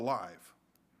alive.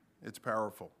 It's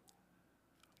powerful.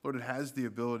 Lord, it has the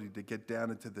ability to get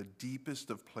down into the deepest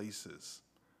of places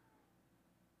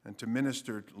and to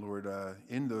minister, Lord,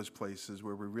 in those places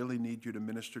where we really need you to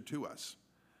minister to us.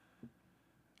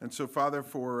 And so, Father,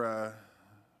 for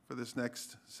this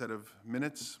next set of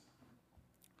minutes,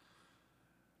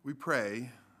 we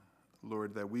pray,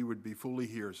 Lord, that we would be fully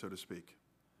here, so to speak,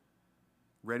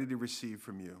 ready to receive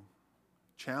from you,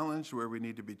 challenged where we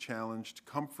need to be challenged,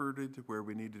 comforted where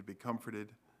we need to be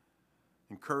comforted,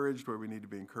 encouraged where we need to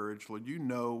be encouraged. Lord, you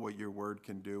know what your word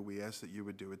can do. We ask that you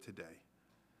would do it today.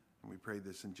 And we pray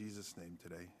this in Jesus' name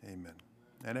today. Amen.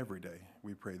 And every day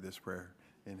we pray this prayer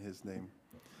in his name.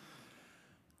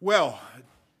 Well,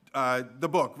 the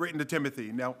book written to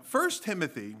Timothy. Now, 1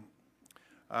 Timothy,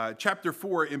 chapter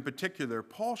 4 in particular,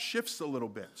 Paul shifts a little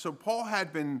bit. So Paul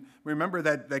had been, remember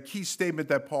that key statement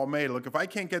that Paul made, look, if I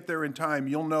can't get there in time,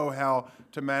 you'll know how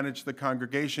to manage the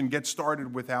congregation, get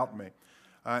started without me.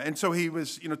 And so he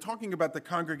was, talking about the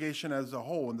congregation as a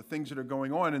whole and the things that are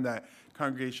going on in that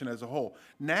congregation as a whole.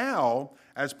 Now,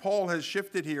 as Paul has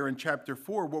shifted here in chapter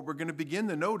 4, what we're going to begin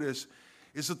to notice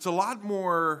is it's a lot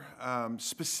more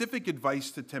specific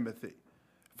advice to Timothy.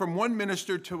 From one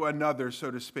minister to another, so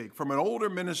to speak. From an older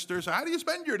minister, so how do you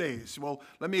spend your days? Well,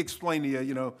 let me explain to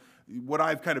you, what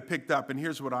I've kind of picked up, and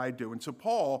here's what I do. And so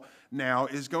Paul now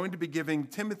is going to be giving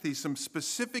Timothy some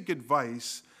specific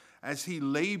advice as he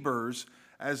labors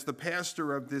as the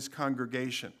pastor of this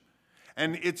congregation.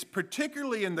 And it's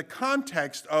particularly in the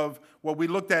context of what we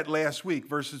looked at last week,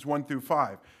 verses 1 through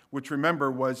 5, which remember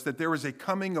was that there was a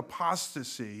coming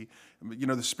apostasy.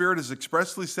 The Spirit has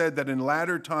expressly said that in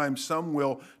latter times some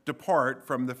will depart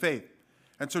from the faith.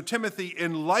 And so Timothy,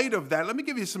 in light of that, let me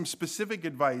give you some specific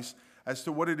advice as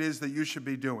to what it is that you should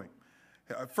be doing.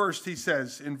 First, he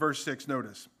says in verse 6,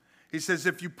 notice, he says,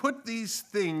 if you put these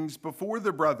things before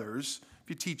the brothers, if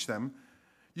you teach them,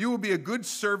 you will be a good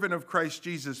servant of Christ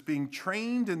Jesus, being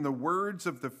trained in the words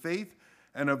of the faith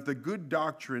and of the good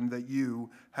doctrine that you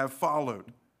have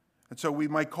followed. And so we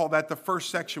might call that the first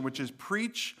section, which is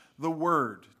preach the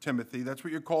word, Timothy. That's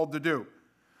what you're called to do.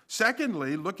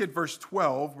 Secondly, look at verse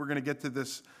 12. We're going to get to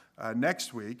this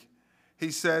next week.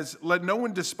 He says, let no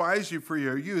one despise you for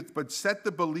your youth, but set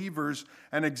the believers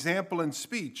an example in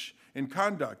speech, in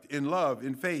conduct, in love,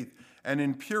 in faith, and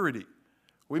in purity.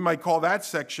 We might call that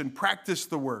section, practice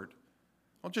the word.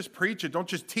 Don't just preach it. Don't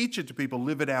just teach it to people.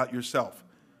 Live it out yourself.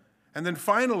 And then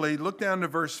finally, look down to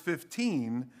verse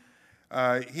 15.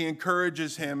 He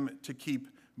encourages him to keep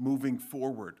moving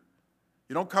forward.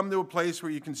 You don't come to a place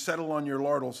where you can settle on your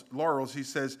laurels. He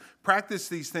says, practice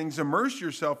these things, immerse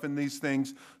yourself in these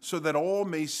things so that all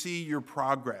may see your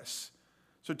progress.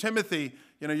 So Timothy,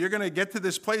 you're going to get to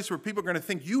this place where people are going to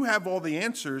think you have all the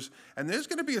answers, and there's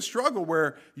going to be a struggle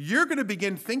where you're going to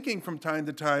begin thinking from time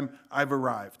to time, I've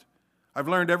arrived. I've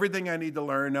learned everything I need to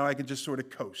learn. Now I can just sort of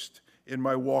coast in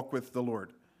my walk with the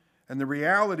Lord. And the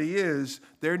reality is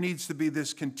there needs to be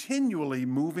this continually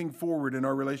moving forward in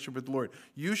our relationship with the Lord.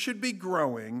 You should be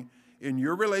growing in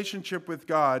your relationship with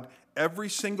God every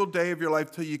single day of your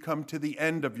life till you come to the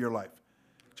end of your life.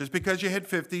 Just because you hit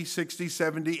 50, 60,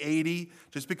 70, 80,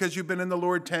 just because you've been in the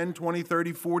Lord 10, 20,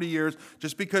 30, 40 years,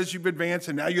 just because you've advanced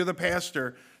and now you're the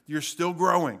pastor, you're still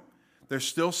growing. There's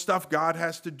still stuff God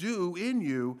has to do in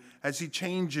you as he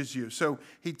changes you. So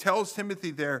he tells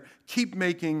Timothy there, keep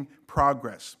making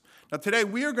progress. Now today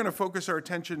we are going to focus our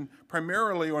attention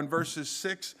primarily on verses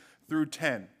 6 through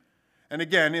 10. And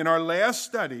again, in our last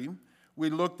study, we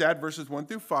looked at verses 1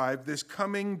 through 5, this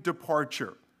coming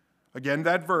departure. Again,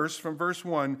 that verse from verse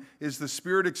 1 is the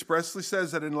Spirit expressly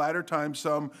says that in latter times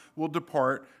some will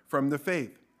depart from the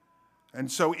faith. And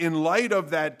so in light of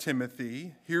that,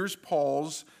 Timothy, here's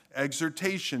Paul's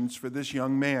exhortations for this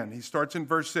young man. He starts in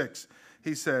verse 6.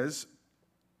 He says,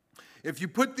 if you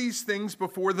put these things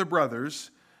before the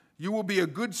brothers, you will be a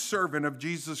good servant of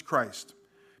Jesus Christ,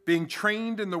 being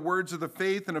trained in the words of the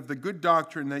faith and of the good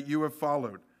doctrine that you have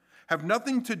followed. Have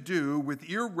nothing to do with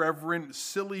irreverent,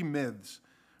 silly myths.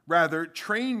 Rather,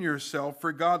 train yourself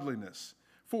for godliness.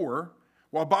 For,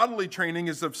 while bodily training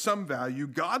is of some value,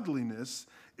 godliness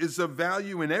is of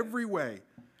value in every way,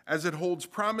 as it holds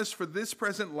promise for this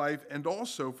present life and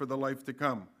also for the life to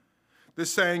come.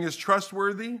 This saying is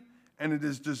trustworthy, and it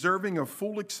is deserving of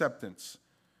full acceptance.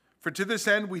 For to this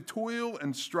end we toil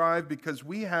and strive, because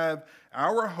we have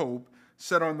our hope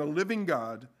set on the living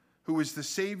God, who is the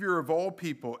Savior of all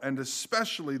people, and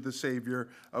especially the Savior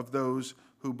of those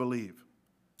who believe.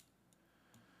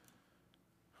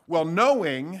 Well,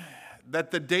 knowing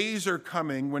that the days are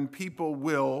coming when people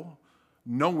will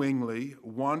knowingly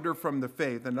wander from the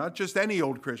faith, and not just any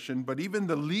old Christian, but even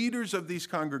the leaders of these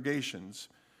congregations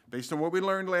based on what we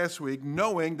learned last week,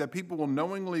 knowing that people will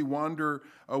knowingly wander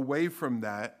away from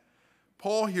that,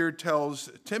 Paul here tells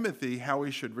Timothy how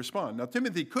he should respond. Now,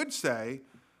 Timothy could say,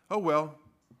 oh, well,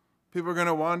 people are going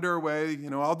to wander away,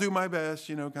 I'll do my best,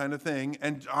 kind of thing,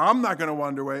 and I'm not going to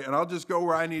wander away, and I'll just go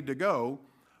where I need to go.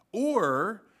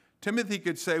 Or Timothy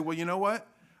could say, well, you know what?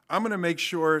 I'm going to make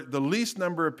sure the least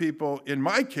number of people in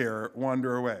my care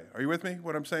wander away. Are you with me?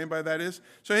 What I'm saying by that is?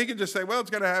 So he could just say, well, it's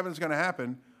going to happen, it's going to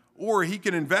happen. Or he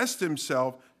can invest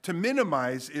himself to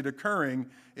minimize it occurring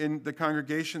in the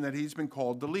congregation that he's been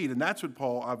called to lead. And that's what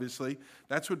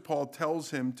Paul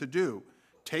tells him to do.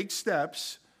 Take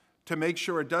steps to make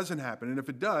sure it doesn't happen. And if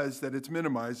it does, that it's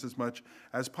minimized as much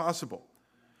as possible.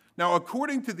 Now,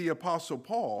 according to the Apostle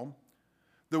Paul,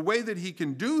 the way that he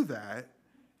can do that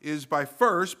is by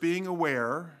first being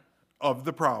aware of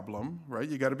the problem, right?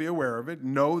 You got to be aware of it.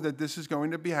 Know that this is going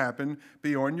to happen.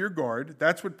 Be on your guard.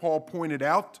 That's what Paul pointed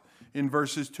out in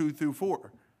verses 2 through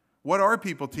 4. What are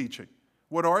people teaching?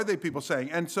 What are they people saying?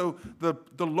 And so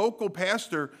the local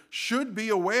pastor should be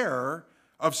aware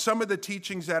of some of the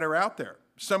teachings that are out there,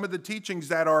 some of the teachings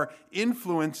that are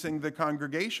influencing the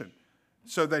congregation,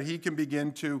 so that he can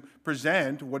begin to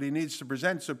present what he needs to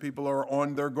present so people are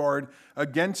on their guard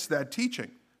against that teaching.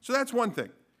 So that's one thing.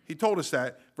 He told us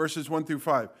that, verses 1 through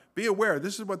 5. Be aware.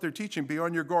 This is what they're teaching. Be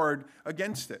on your guard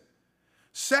against it.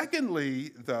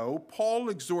 Secondly, though, Paul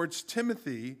exhorts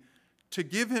Timothy to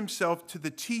give himself to the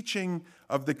teaching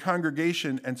of the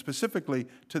congregation and specifically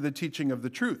to the teaching of the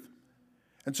truth.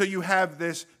 And so you have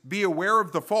this, be aware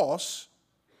of the false,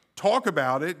 talk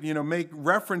about it, make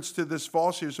reference to this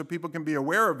false here so people can be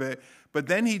aware of it. But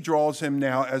then he draws him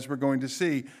now, as we're going to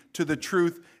see, to the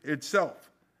truth itself.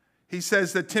 He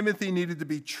says that Timothy needed to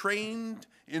be trained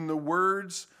in the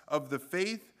words of the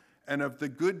faith and of the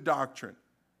good doctrine.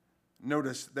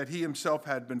 Notice that he himself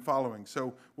had been following.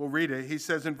 So we'll read it. He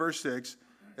says in verse 6,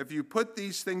 if you put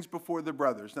these things before the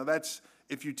brothers. Now that's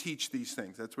if you teach these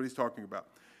things. That's what he's talking about.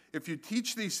 If you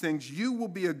teach these things, you will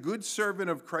be a good servant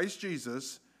of Christ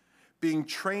Jesus, being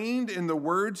trained in the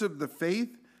words of the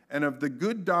faith and of the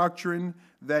good doctrine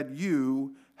that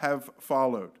you have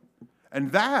followed.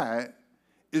 And that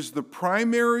is the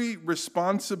primary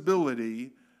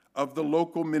responsibility of the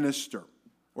local minister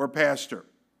or pastor.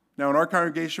 Now, in our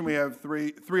congregation, we have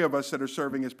three of us that are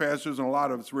serving as pastors, and a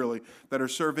lot of us, really, that are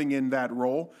serving in that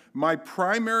role. My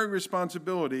primary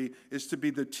responsibility is to be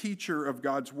the teacher of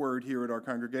God's word here at our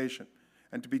congregation,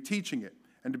 and to be teaching it,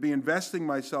 and to be investing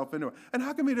myself into it. And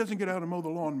how come he doesn't get out and mow the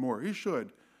lawn more? He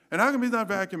should. And how come he's not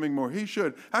vacuuming more? He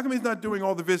should. How come he's not doing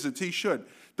all the visits? He should.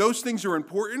 Those things are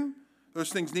important. Those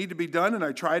things need to be done, and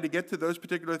I try to get to those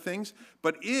particular things.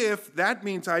 But if that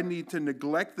means I need to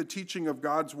neglect the teaching of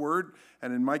God's word,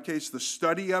 and in my case, the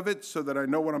study of it, so that I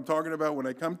know what I'm talking about when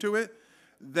I come to it,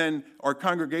 then our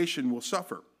congregation will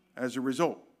suffer as a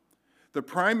result. The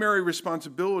primary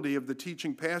responsibility of the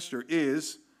teaching pastor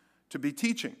is to be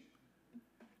teaching.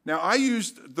 Now, I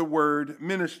used the word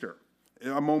minister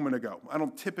a moment ago. I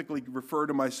don't typically refer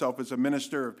to myself as a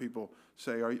minister. If people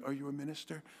say, are you a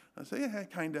minister? I say, yeah,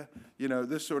 kind of,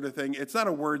 this sort of thing. It's not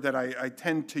a word that I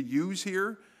tend to use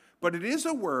here, but it is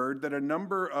a word that a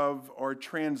number of our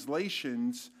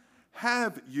translations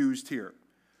have used here.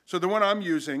 So the one I'm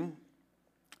using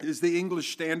is the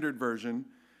English Standard Version,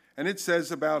 and it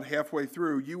says about halfway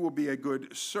through, you will be a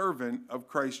good servant of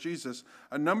Christ Jesus.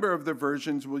 A number of the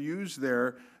versions will use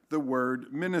there the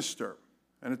word minister.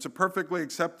 And it's a perfectly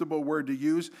acceptable word to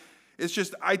use. It's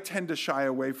just I tend to shy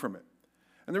away from it.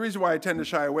 And the reason why I tend to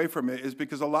shy away from it is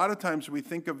because a lot of times we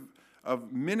think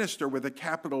of minister with a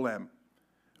capital M.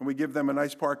 And we give them a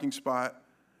nice parking spot,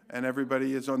 and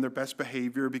everybody is on their best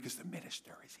behavior because the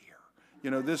minister is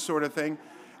here. This sort of thing.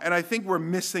 And I think we're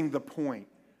missing the point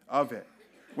of it.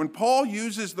 When Paul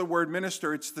uses the word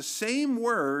minister, it's the same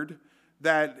word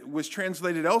that was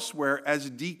translated elsewhere as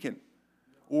deacon.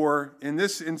 Or in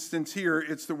this instance here,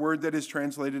 it's the word that is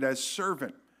translated as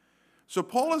servant. So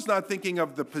Paul is not thinking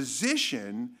of the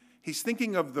position, he's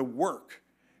thinking of the work.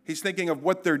 He's thinking of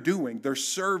what they're doing. They're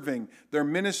serving, they're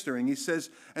ministering. He says,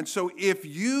 and so if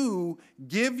you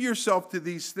give yourself to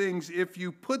these things, if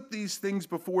you put these things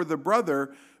before the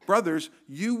brothers,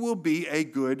 you will be a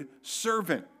good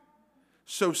servant.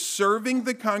 So serving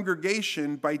the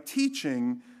congregation by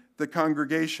teaching the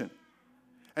congregation.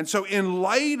 And so in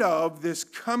light of this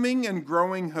coming and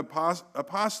growing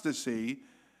apostasy,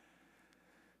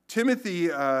 Timothy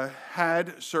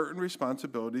had certain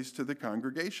responsibilities to the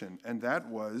congregation, and that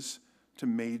was to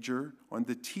major on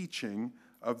the teaching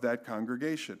of that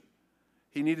congregation.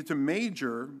 He needed to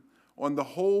major on the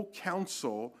whole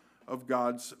counsel of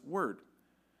God's word.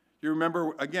 You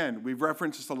remember, again, we've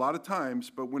referenced this a lot of times,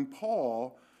 but when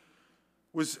Paul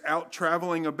was out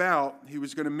traveling about, he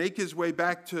was going to make his way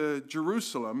back to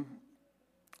Jerusalem,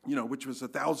 which was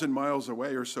 1,000 miles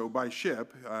away or so by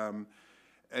ship.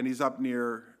 And he's up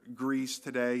near Greece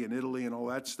today and Italy and all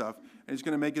that stuff. And he's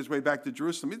going to make his way back to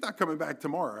Jerusalem. He's not coming back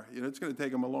tomorrow. It's going to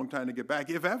take him a long time to get back,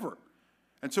 if ever.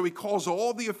 And so he calls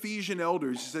all the Ephesian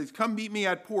elders. He says, come meet me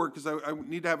at port because I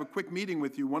need to have a quick meeting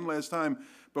with you one last time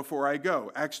before I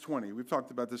go. Acts 20. We've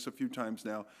talked about this a few times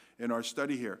now in our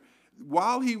study here.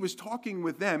 While he was talking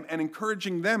with them and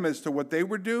encouraging them as to what they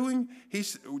were doing, he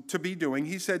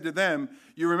said to them,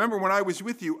 you remember when I was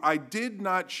with you, I did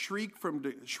not shrink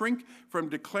from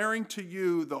declaring to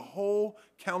you the whole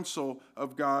counsel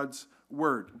of God's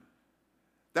word.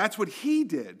 That's what he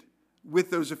did with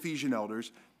those Ephesian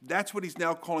elders. That's what he's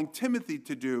now calling Timothy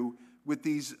to do with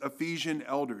these Ephesian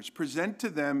elders. Present to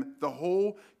them the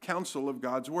whole counsel of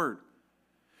God's word.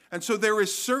 And so there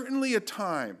is certainly a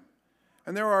time,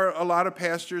 and there are a lot of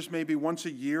pastors, maybe once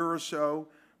a year or so,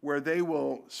 where they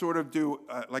will sort of do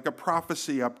like a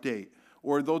prophecy update,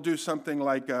 or they'll do something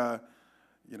like,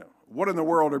 what in the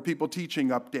world are people teaching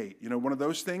update? One of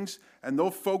those things. And they'll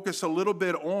focus a little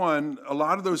bit on a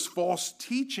lot of those false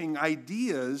teaching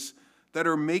ideas that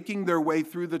are making their way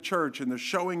through the church, and they're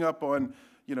showing up on,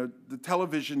 the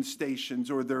television stations,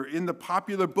 or they're in the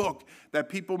popular book that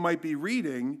people might be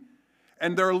reading,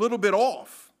 and they're a little bit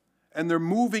off. And they're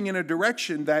moving in a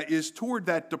direction that is toward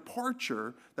that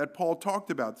departure that Paul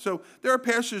talked about. So there are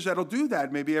pastors that'll do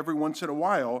that maybe every once in a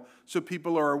while so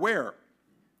people are aware.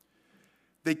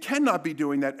 They cannot be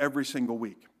doing that every single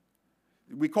week.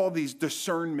 We call these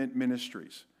discernment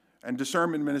ministries. And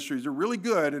discernment ministries are really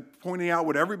good at pointing out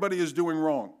what everybody is doing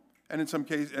wrong. And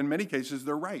in many cases,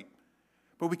 they're right.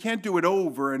 But we can't do it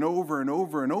over and over and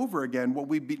over and over again. What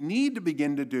we need to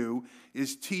begin to do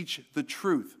is teach the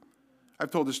truth. I've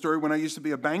told the story when I used to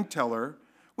be a bank teller.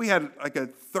 We had like a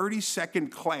 30-second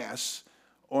class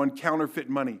on counterfeit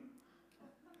money.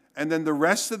 And then the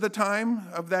rest of the time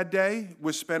of that day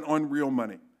was spent on real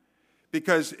money.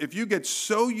 Because if you get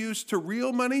so used to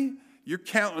real money, you're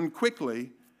counting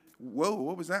quickly. Whoa,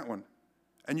 what was that one?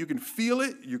 And you can feel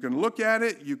it, you can look at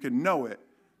it, you can know it,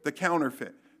 the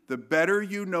counterfeit. The better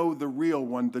you know the real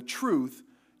one, the truth,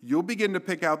 you'll begin to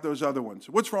pick out those other ones.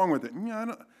 What's wrong with it?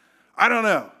 I don't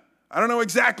know. I don't know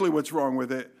exactly what's wrong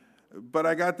with it, but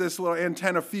I got this little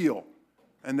antenna feel.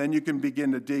 And then you can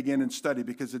begin to dig in and study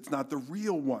because it's not the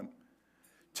real one.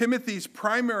 Timothy's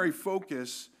primary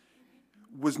focus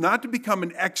was not to become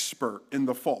an expert in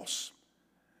the false.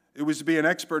 It was to be an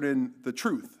expert in the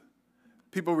truth.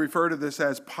 People refer to this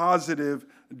as positive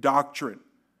doctrine.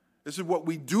 This is what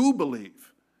we do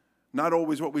believe, not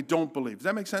always what we don't believe. Does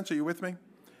that make sense? Are you with me?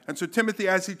 And so Timothy,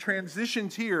 as he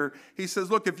transitions here, he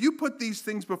says, look, if you put these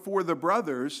things before the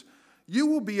brothers, you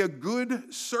will be a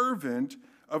good servant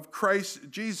of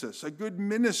Christ Jesus, a good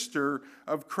minister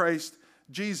of Christ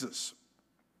Jesus.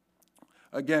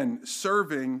 Again,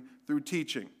 serving through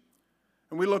teaching.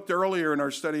 And we looked earlier in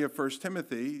our study of 1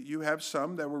 Timothy, you have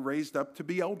some that were raised up to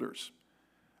be elders,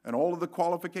 and all of the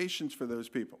qualifications for those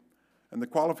people. And the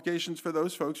qualifications for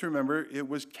those folks, remember, it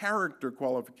was character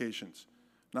qualifications.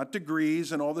 Not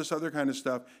degrees and all this other kind of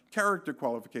stuff, character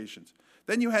qualifications.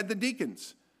 Then you had the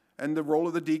deacons and the role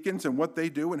of the deacons and what they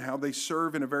do and how they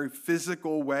serve in a very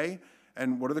physical way.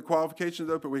 And what are the qualifications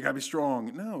of it? But we got to be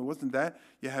strong. No, it wasn't that.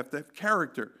 You have to have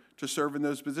character to serve in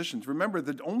those positions. Remember,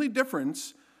 the only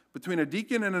difference between a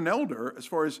deacon and an elder, as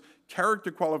far as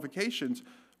character qualifications,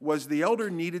 was the elder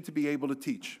needed to be able to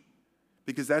teach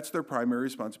because that's their primary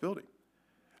responsibility.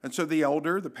 And so the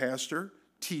elder, the pastor,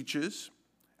 teaches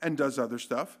and does other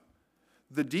stuff.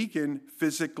 The deacon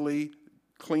physically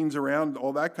cleans around,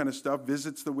 all that kind of stuff,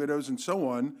 visits the widows and so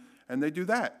on, and they do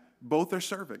that. Both are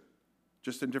serving,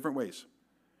 just in different ways.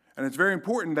 And it's very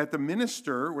important that the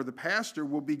minister or the pastor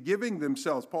will be giving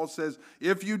themselves. Paul says,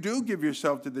 if you do give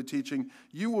yourself to the teaching,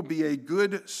 you will be a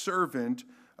good servant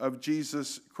of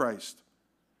Jesus Christ.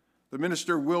 The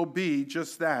minister will be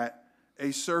just that,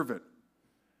 a servant.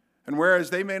 And whereas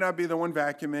they may not be the one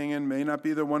vacuuming and may not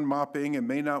be the one mopping and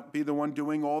may not be the one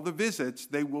doing all the visits,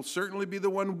 they will certainly be the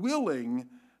one willing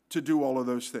to do all of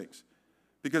those things.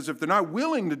 Because if they're not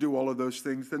willing to do all of those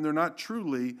things, then they're not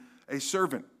truly a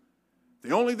servant.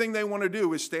 The only thing they want to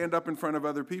do is stand up in front of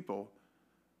other people.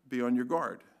 Be on your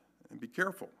guard and be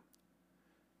careful.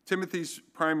 Timothy's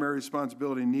primary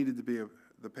responsibility needed to be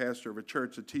the pastor of a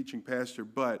church, a teaching pastor,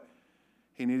 but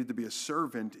he needed to be a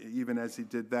servant even as he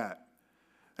did that.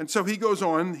 And so he goes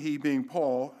on, he being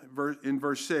Paul, in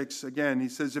verse 6, again, he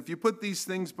says, if you put these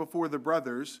things before the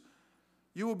brothers,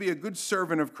 You will be a good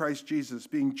servant of Christ Jesus,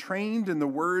 being trained in the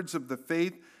words of the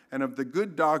faith and of the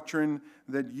good doctrine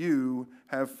that you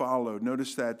have followed.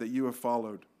 Notice that you have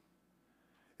followed.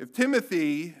 If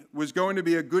Timothy was going to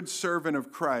be a good servant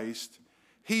of Christ,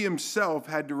 he himself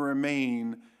had to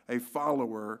remain a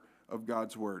follower of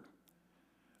God's word.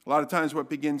 A lot of times what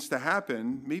begins to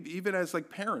happen, maybe even as like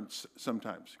parents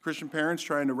sometimes, Christian parents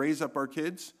trying to raise up our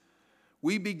kids,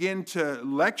 we begin to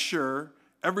lecture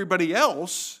everybody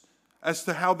else as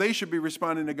to how they should be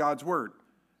responding to God's word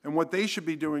and what they should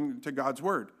be doing to God's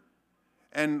word.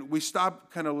 And we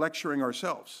stop kind of lecturing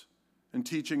ourselves and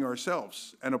teaching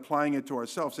ourselves and applying it to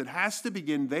ourselves. It has to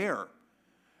begin there.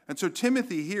 And so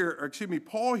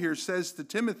Paul here says to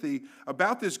Timothy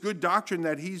about this good doctrine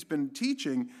that he's been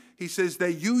teaching, he says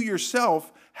that you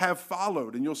yourself have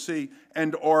followed, and you'll see,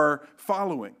 and are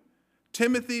following.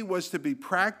 Timothy was to be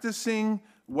practicing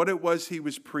what it was he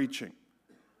was preaching.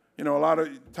 You know, a lot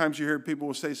of times you hear people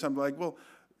will say something like, well,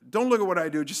 don't look at what I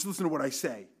do, just listen to what I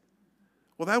say.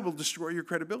 Well, that will destroy your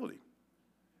credibility.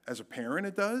 As a parent,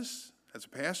 it does. As a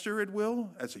pastor, it will.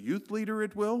 As a youth leader,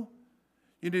 it will.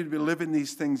 You need to be living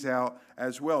these things out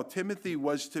as well. Timothy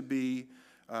was to be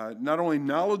not only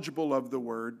knowledgeable of the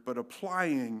word, but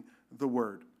applying the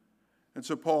word. And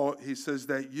so Paul, he says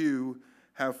that you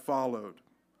have followed.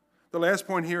 The last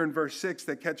point here in verse 6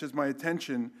 that catches my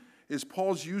attention is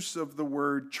Paul's use of the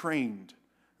word trained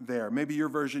there. Maybe your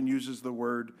version uses the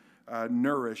word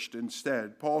nourished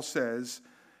instead. Paul says,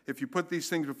 if you put these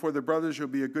things before the brothers, you'll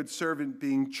be a good servant,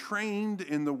 being trained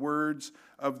in the words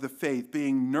of the faith,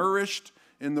 being nourished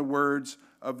in the words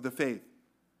of the faith.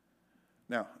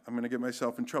 Now, I'm going to get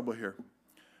myself in trouble here.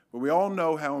 But we all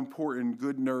know how important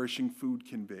good, nourishing food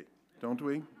can be, don't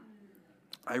we?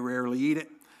 I rarely eat it,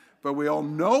 but we all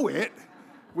know it.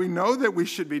 We know that we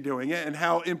should be doing it and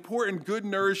how important good,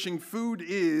 nourishing food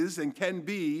is and can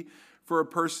be for a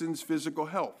person's physical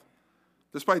health,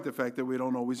 despite the fact that we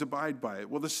don't always abide by it.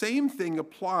 Well, the same thing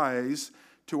applies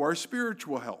to our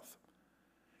spiritual health.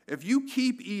 If you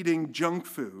keep eating junk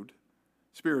food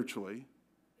spiritually,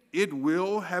 it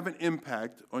will have an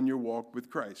impact on your walk with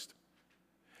Christ.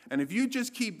 And if you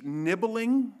just keep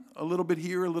nibbling a little bit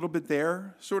here, a little bit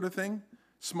there, sort of thing,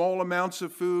 small amounts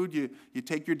of food, you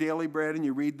take your daily bread and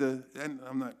you read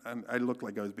I look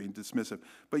like I was being dismissive,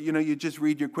 but you just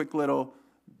read your quick little,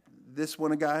 this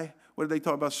one a guy, what do they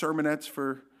talk about, sermonettes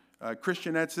for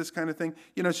Christianettes, this kind of thing.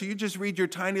 So you just read your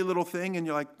tiny little thing and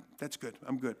you're like, that's good,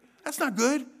 I'm good. That's not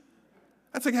good.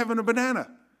 That's like having a banana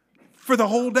for the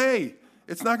whole day.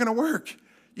 It's not going to work.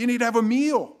 You need to have a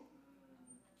meal.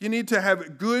 You need to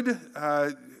have good,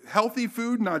 healthy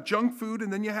food, not junk food,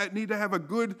 and then you need to have a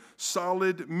good,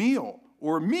 solid meal,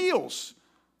 or meals,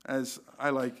 as I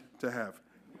like to have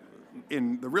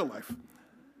in the real life.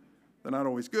 They're not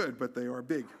always good, but they are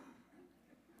big.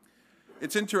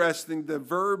 It's interesting, the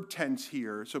verb tense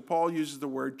here. So Paul uses the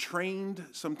word trained.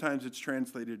 Sometimes it's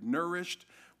translated nourished.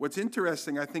 What's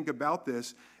interesting, I think, about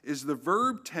this is the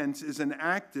verb tense is an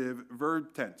active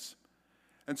verb tense.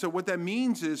 And so what that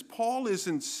means is Paul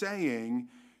isn't saying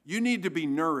you need to be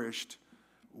nourished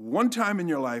one time in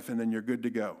your life and then you're good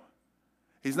to go.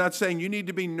 He's not saying you need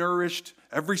to be nourished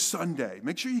every Sunday.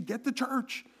 Make sure you get to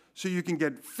church so you can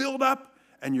get filled up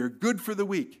and you're good for the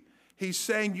week. He's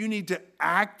saying you need to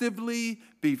actively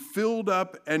be filled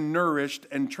up and nourished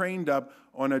and trained up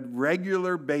on a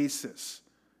regular basis.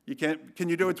 Can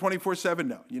you do it 24/7?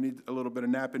 No. You need a little bit of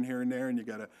napping here and there, and you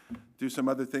got to do some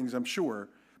other things, I'm sure.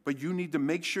 But you need to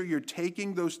make sure you're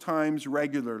taking those times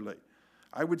regularly.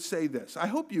 I would say this. I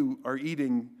hope you are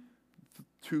eating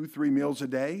 2-3 meals a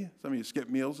day. Some of you skip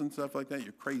meals and stuff like that.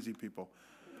 You're crazy people.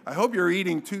 I hope you're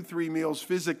eating 2-3 meals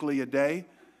physically a day.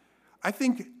 I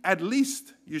think at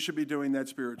least you should be doing that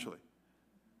spiritually.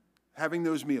 Having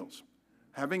those meals.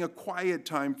 Having a quiet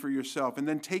time for yourself, and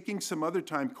then taking some other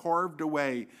time carved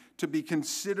away to be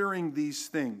considering these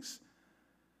things.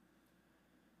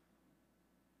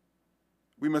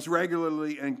 We must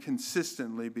regularly and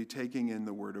consistently be taking in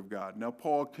the Word of God. Now,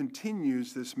 Paul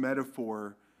continues this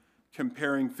metaphor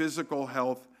comparing physical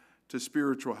health to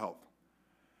spiritual health.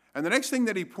 And the next thing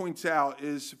that he points out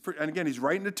is, and again, he's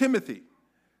writing to Timothy,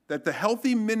 that the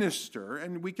healthy minister,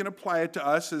 and we can apply it to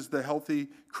us as the healthy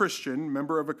Christian,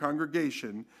 member of a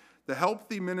congregation, the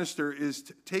healthy minister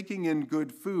is taking in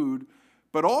good food,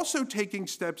 but also taking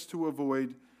steps to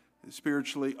avoid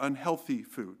spiritually unhealthy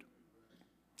food.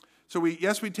 So we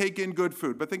take in good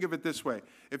food, but think of it this way.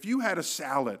 If you had a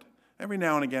salad, every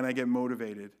now and again I get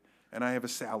motivated, and I have a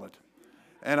salad.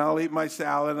 And I'll eat my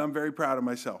salad, and I'm very proud of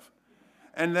myself.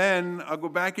 And then I'll go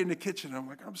back in the kitchen, and I'm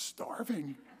like, I'm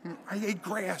starving. I ate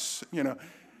grass, And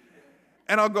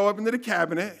I'll go up into the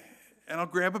cabinet, and I'll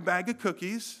grab a bag of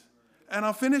cookies, and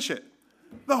I'll finish it.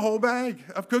 The whole bag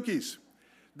of cookies.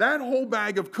 That whole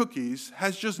bag of cookies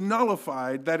has just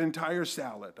nullified that entire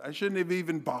salad. I shouldn't have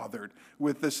even bothered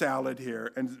with the salad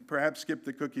here and perhaps skip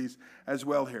the cookies as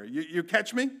well here. You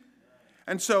catch me?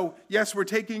 And so, yes, we're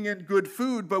taking in good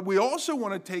food, but we also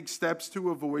want to take steps to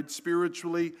avoid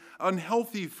spiritually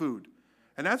unhealthy food.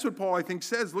 And that's what Paul, I think,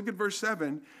 says. Look at verse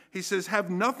 7. He says, have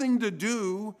nothing to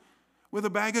do with a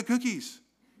bag of cookies.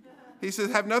 He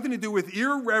says, have nothing to do with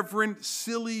irreverent,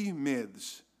 silly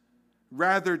myths.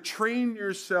 Rather, train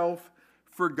yourself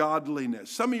for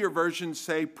godliness. Some of your versions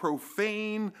say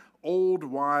profane old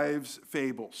wives'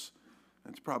 fables.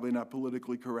 That's probably not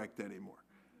politically correct anymore.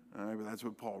 All right, but that's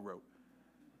what Paul wrote.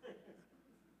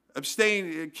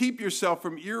 Abstain, keep yourself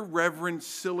from irreverent,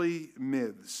 silly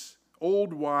myths,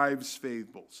 old wives'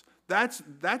 fables. That's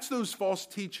those false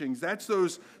teachings. That's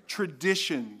those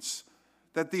traditions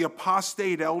that the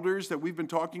apostate elders that we've been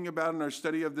talking about in our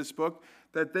study of this book,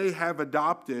 that they have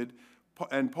adopted.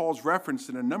 And Paul's referenced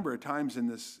it a number of times in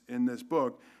this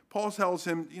book. Paul tells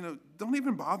him, don't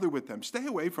even bother with them. Stay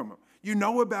away from them. You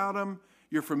know about them.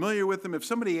 You're familiar with them. If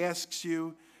somebody asks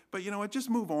you, but you know what, just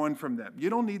move on from them. You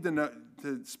don't need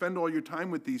to spend all your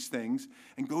time with these things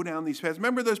and go down these paths.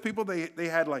 Remember those people, they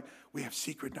had we have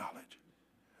secret knowledge.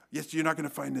 Yes, you're not going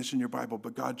to find this in your Bible,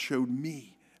 but God showed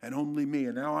me and only me.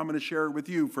 And now I'm going to share it with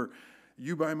you for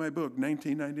you buy my book,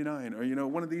 $19.99, or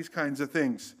one of these kinds of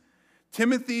things.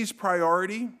 Timothy's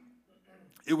priority,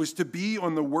 it was to be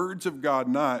on the words of God,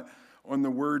 not on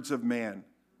the words of man.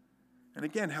 And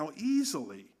again, how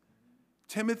easily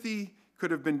Timothy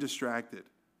could have been distracted.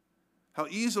 How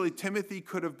easily Timothy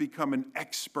could have become an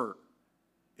expert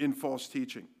in false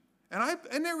teaching.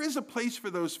 And there is a place for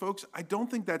those folks. I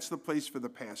don't think that's the place for the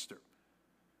pastor.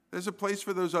 There's a place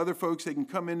for those other folks. They can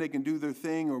come in, they can do their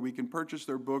thing, or we can purchase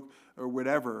their book or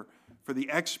whatever for the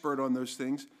expert on those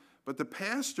things. But the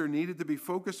pastor needed to be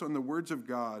focused on the words of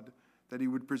God that he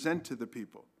would present to the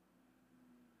people.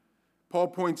 Paul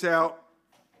points out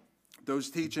those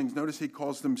teachings. Notice he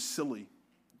calls them silly.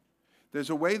 There's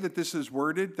a way that this is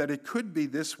worded that it could be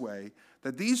this way,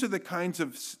 that these are the kinds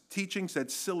of teachings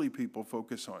that silly people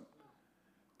focus on.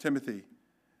 Timothy,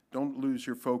 don't lose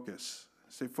your focus.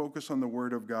 Stay focused on the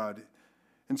word of God.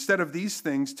 Instead of these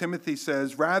things, Timothy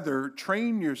says, rather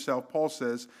train yourself, Paul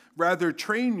says, rather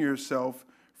train yourself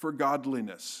for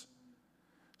godliness.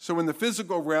 So in the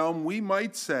physical realm, we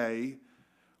might say,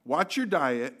 watch your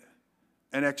diet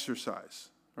and exercise.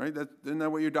 Right? Isn't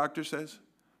that what your doctor says?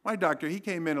 My doctor, he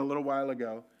came in a little while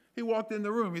ago. He walked in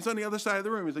the room. He's on the other side of the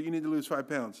room. He's like, you need to lose 5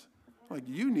 pounds. I'm like,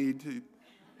 you need to.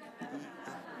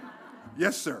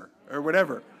 Yes, sir, or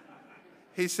whatever.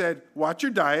 He said, watch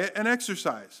your diet and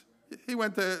exercise. He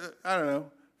went to,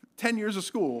 10 years of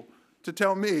school to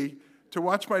tell me to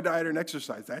watch my diet and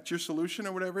exercise. That's your solution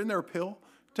or whatever? Isn't there a pill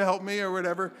to help me or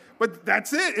whatever? But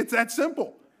that's it. It's that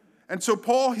simple. And so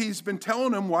Paul, he's been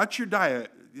telling him, watch your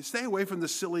diet. You stay away from the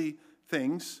silly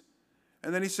things.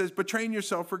 And then he says, but train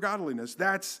yourself for godliness.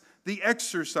 That's the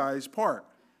exercise part.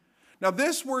 Now,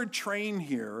 this word train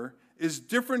here is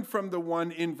different from the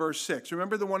one in verse 6.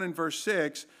 Remember, the one in verse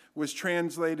 6 was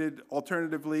translated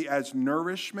alternatively as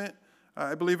nourishment.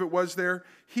 I believe it was there.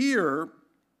 Here,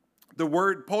 the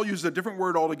word, Paul used a different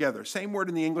word altogether. Same word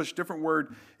in the English, different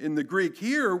word in the Greek.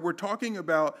 Here, we're talking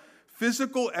about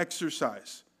physical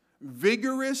exercise.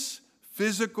 Vigorous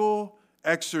physical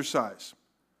exercise.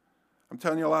 I'm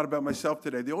telling you a lot about myself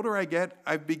today. The older I get,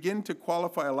 I begin to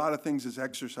qualify a lot of things as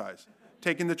exercise.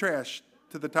 Taking the trash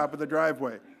to the top of the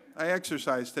driveway. I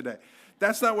exercise today.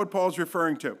 That's not what Paul's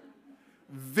referring to.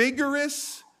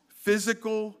 Vigorous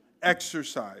physical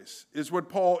exercise is what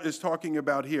Paul is talking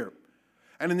about here.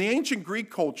 And in the ancient Greek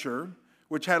culture,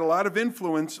 which had a lot of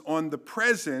influence on the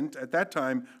present, at that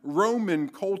time, Roman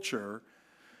culture,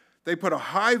 they put a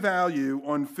high value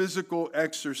on physical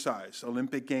exercise,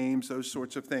 Olympic Games, those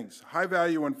sorts of things. High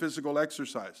value on physical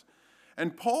exercise.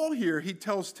 And Paul here, he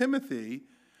tells Timothy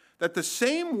that the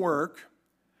same work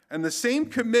and the same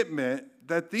commitment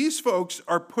that these folks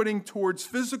are putting towards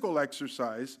physical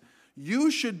exercise,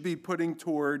 you should be putting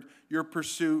toward your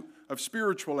pursuit of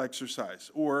spiritual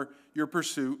exercise or your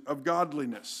pursuit of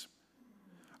godliness.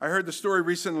 I heard the story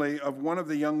recently of one of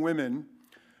the young women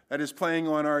that is playing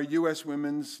on our U.S.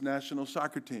 women's national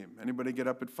soccer team. Anybody get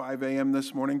up at 5 a.m.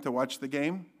 this morning to watch the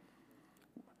game?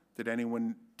 Did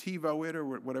anyone TiVo it or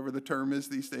whatever the term is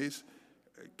these days?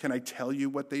 Can I tell you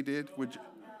what they did?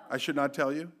 I should not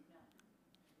tell you?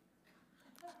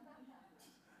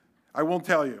 I won't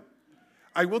tell you.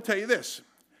 I will tell you this.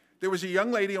 There was a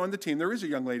young lady on the team. There is a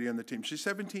young lady on the team. She's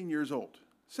 17 years old.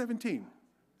 17.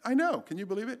 I know. Can you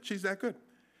believe it? She's that good.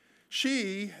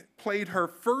 She played her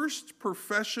first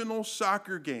professional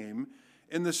soccer game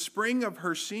in the spring of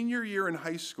her senior year in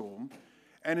high school,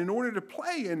 and in order to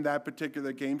play in that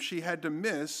particular game, she had to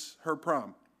miss her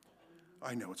prom.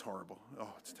 I know, it's horrible.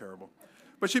 Oh, it's terrible.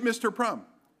 But she missed her prom.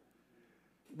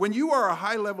 When you are a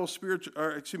high-level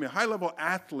high-level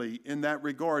athlete in that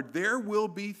regard, there will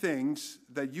be things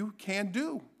that you can't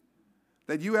do,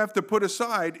 that you have to put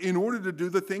aside in order to do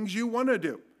the things you want to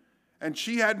do. And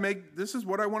she had to make, this is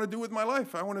what I want to do with my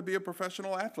life. I want to be a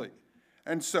professional athlete.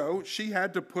 And so she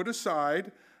had to put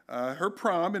aside her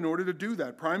prom in order to do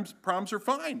that. Proms are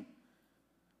fine.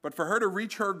 But for her to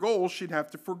reach her goal, she'd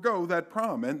have to forgo that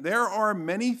prom. And there are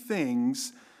many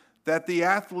things that the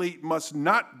athlete must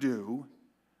not do,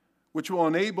 which will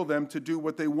enable them to do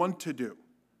what they want to do.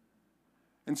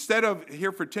 Instead of,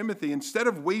 here for Timothy, instead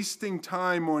of wasting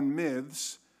time on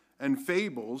myths and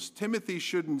fables, Timothy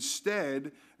should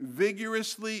instead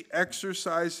vigorously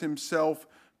exercise himself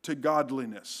to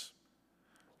godliness.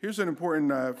 Here's an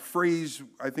important phrase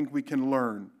I think we can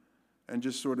learn and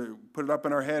just sort of put it up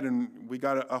in our head, and we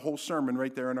got a whole sermon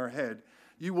right there in our head.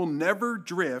 You will never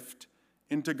drift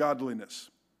into godliness.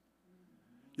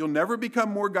 You'll never become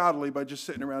more godly by just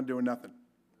sitting around doing nothing.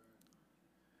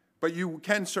 But you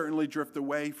can certainly drift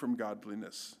away from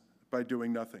godliness by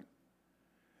doing nothing.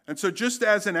 And so just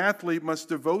as an athlete must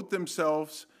devote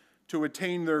themselves to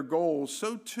attain their goals,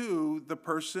 so too the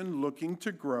person looking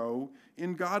to grow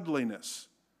in godliness.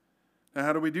 Now,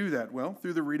 how do we do that? Well,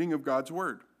 through the reading of God's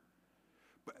Word.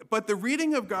 But the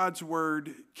reading of God's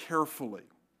Word carefully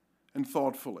and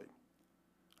thoughtfully.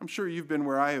 I'm sure you've been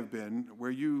where I have been,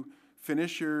 where you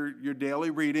finish your daily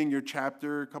reading, your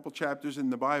chapter, a couple chapters in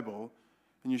the Bible,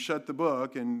 and you shut the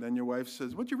book, and then your wife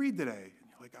says, "What'd you read today?" And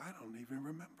you're like, "I don't even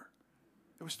remember.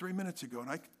 It was 3 minutes ago," and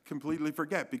I completely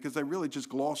forget because I really just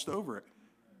glossed over it.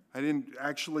 I didn't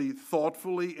actually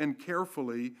thoughtfully and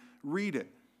carefully read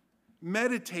it.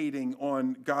 Meditating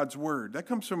on God's Word. That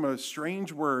comes from a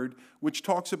strange word which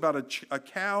talks about a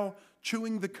cow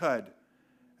chewing the cud.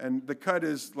 And the cud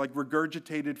is like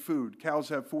regurgitated food. Cows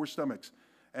have 4 stomachs.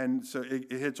 And so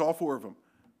it hits all 4 of them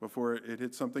before it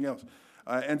hits something else.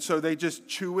 And so they just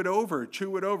chew it over,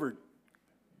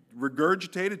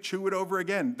 regurgitate it, chew it over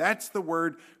again. That's the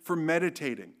word for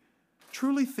meditating.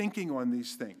 Truly thinking on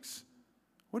these things.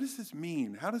 What does this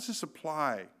mean? How does this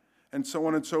apply? And so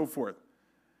on and so forth.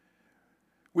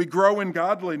 We grow in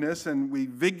godliness and we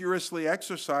vigorously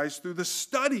exercise through the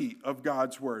study of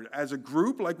God's Word as a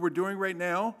group like we're doing right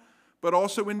now, but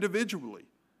also individually.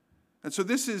 And so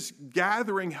this is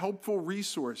gathering helpful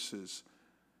resources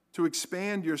to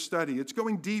expand your study. It's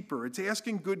going deeper. It's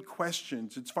asking good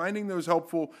questions. It's finding those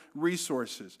helpful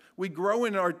resources. We grow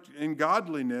in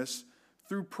godliness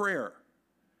through prayer.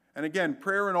 And again,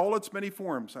 prayer in all its many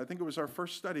forms. I think it was our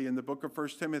first study in the book of 1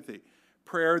 Timothy.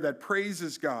 Prayer that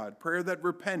praises God, prayer that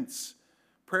repents,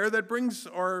 prayer that brings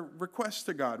our requests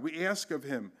to God. We ask of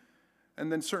Him.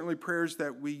 And then certainly prayers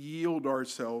that we yield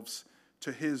ourselves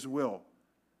to His will.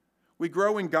 We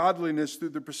grow in godliness through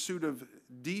the pursuit of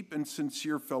deep and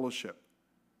sincere fellowship,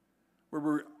 where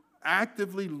we're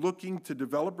actively looking to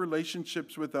develop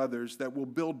relationships with others that will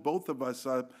build both of us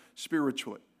up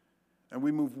spiritually. And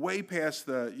we move way past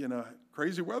the,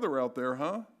 crazy weather out there,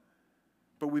 huh?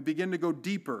 But we begin to go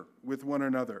deeper with one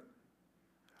another.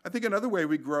 I think another way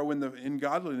we grow in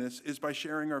godliness is by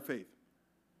sharing our faith.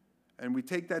 And we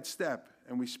take that step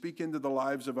and we speak into the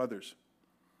lives of others.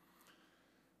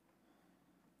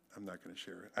 I'm not going to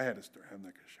share it. I had a story. I'm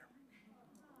not going to share it.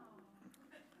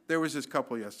 There was this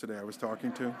couple yesterday I was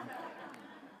talking to.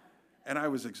 And I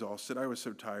was exhausted. I was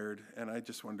so tired. And I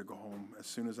just wanted to go home as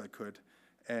soon as I could.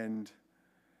 And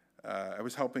I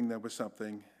was helping them with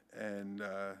something. And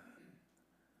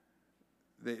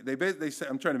they said,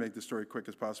 I'm trying to make the story quick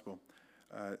as possible.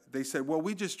 They said, "Well,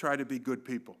 we just try to be good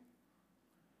people."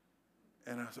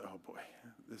 And I was like, "Oh boy,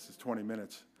 this is 20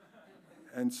 minutes.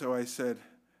 And so I said,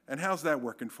 "And how's that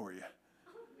working for you?"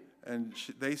 And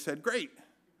they said, "Great."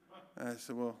 And I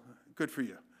said, "Well, good for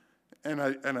you." And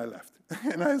I left.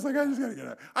 And I was like, I just got to get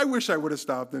out. I wish I would have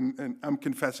stopped, and I'm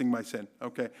confessing my sin,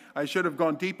 okay? I should have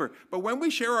gone deeper. But when we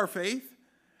share our faith,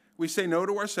 we say no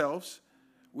to ourselves.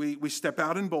 We step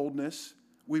out in boldness.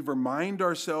 We remind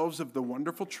ourselves of the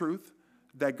wonderful truth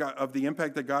of the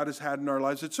impact that God has had in our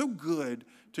lives. It's so good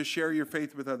to share your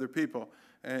faith with other people.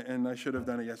 And I should have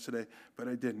done it yesterday, but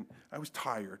I didn't. I was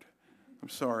tired. I'm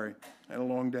sorry. I had a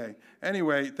long day.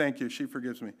 Anyway, thank you. She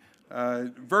forgives me.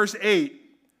 Verse 8,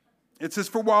 it says,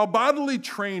 "For while bodily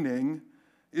training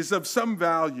is of some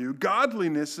value,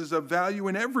 godliness is of value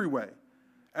in every way,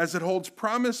 as it holds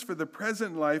promise for the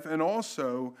present life and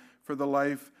also for the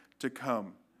life to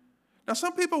come." Now,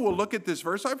 some people will look at this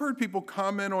verse. I've heard people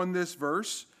comment on this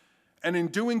verse, and in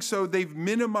doing so, they've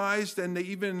minimized and they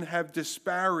even have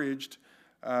disparaged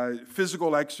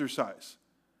physical exercise.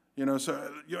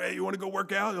 So hey, you want to go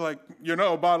work out? You're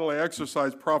like, bodily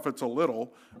exercise profits a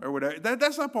little or whatever.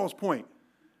 That's not Paul's point.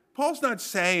 Paul's not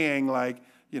saying like,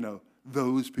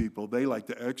 those people, they like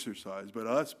to exercise, but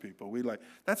us people, we like.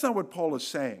 That's not what Paul is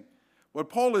saying. What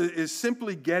Paul is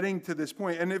simply getting to this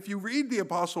point. And if you read the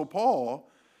Apostle Paul,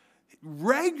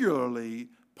 regularly,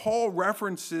 Paul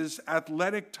references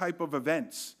athletic type of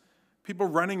events. People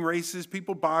running races,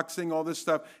 people boxing, all this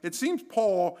stuff. It seems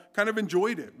Paul kind of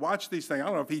enjoyed it. Watch these things. I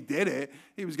don't know if he did it.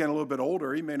 He was getting a little bit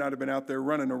older. He may not have been out there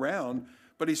running around,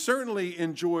 but he certainly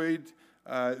enjoyed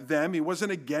them. He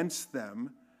wasn't against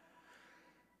them.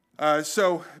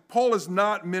 So Paul is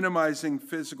not minimizing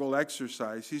physical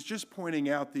exercise. He's just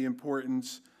pointing out the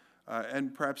importance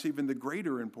and perhaps even the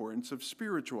greater importance of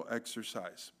spiritual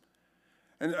exercise.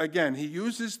 And again, he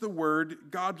uses the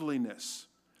word godliness.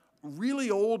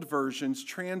 Really old versions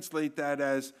translate that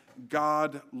as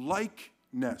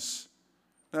godlikeness.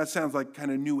 That sounds like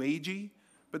kind of new agey,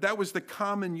 but that was the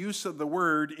common use of the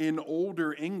word in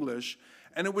older English.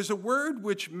 And it was a word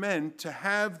which meant to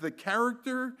have the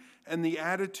character and the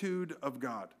attitude of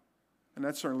God. And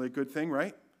that's certainly a good thing,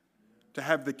 right? To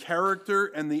have the character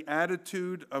and the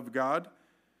attitude of God.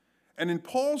 And in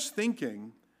Paul's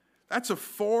thinking, that's a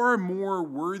far more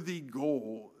worthy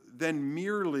goal than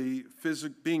merely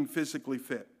being physically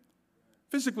fit.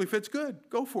 Physically fit's good.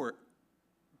 Go for it.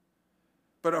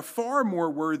 But a far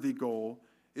more worthy goal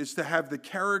is to have the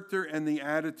character and the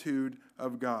attitude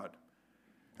of God.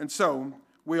 And so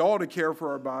we ought to care for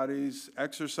our bodies.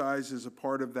 Exercise is a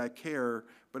part of that care.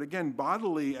 But again,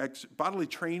 bodily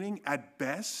training at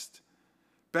best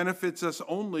benefits us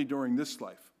only during this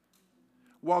life.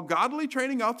 While godly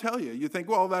training, I'll tell you, you think,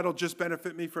 well, that'll just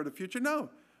benefit me for the future.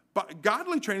 No. But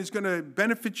godly training is going to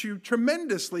benefit you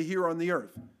tremendously here on the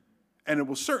earth. And it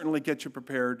will certainly get you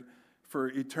prepared for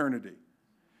eternity.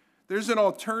 There's an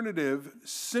alternative,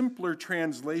 simpler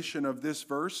translation of this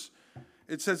verse.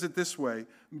 It says it this way: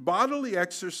 bodily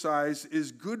exercise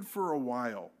is good for a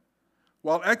while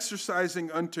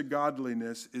exercising unto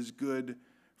godliness is good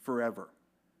forever.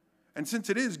 And since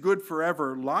it is good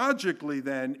forever, logically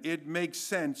then, it makes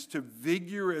sense to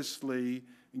vigorously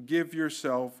give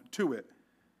yourself to it.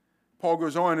 Paul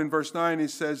goes on in verse 9, he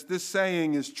says, this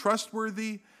saying is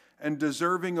trustworthy and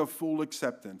deserving of full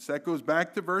acceptance. That goes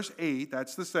back to verse 8.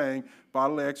 That's the saying,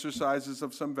 bodily exercise is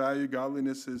of some value,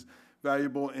 godliness is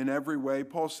valuable in every way.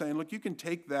 Paul's saying, look, you can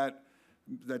take that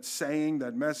saying,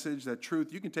 that message, that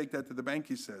truth, you can take that to the bank,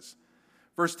 he says.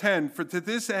 Verse 10, for to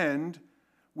this end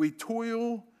we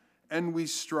toil and we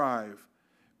strive,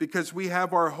 because we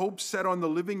have our hope set on the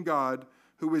living God,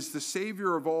 who is the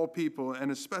Savior of all people,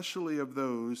 and especially of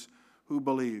those who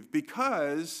believe.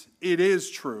 Because it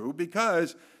is true,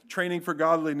 because training for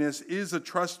godliness is a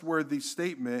trustworthy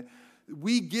statement,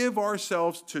 we give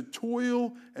ourselves to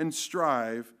toil and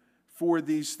strive for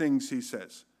these things, he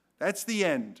says. That's the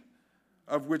end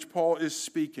of which Paul is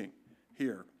speaking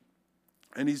here.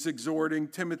 And he's exhorting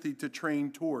Timothy to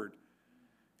train toward.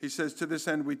 He says, to this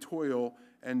end we toil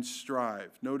and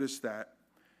strive. Notice that.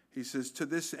 He says, to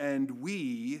this end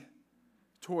we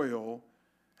toil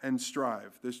and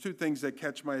strive. There's two things that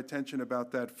catch my attention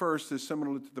about that. First is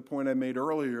similar to the point I made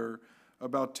earlier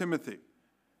about Timothy.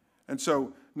 And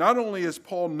so not only is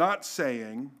Paul not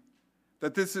saying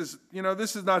that this is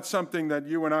not something that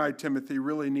you and I, Timothy,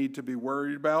 really need to be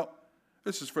worried about.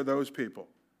 This is for those people.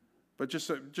 But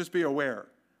just be aware.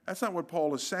 That's not what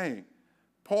Paul is saying.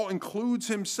 Paul includes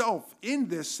himself in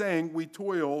this saying, we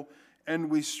toil and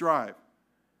we strive.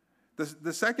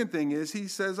 The second thing is he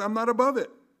says, I'm not above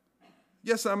it.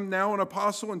 Yes, I'm now an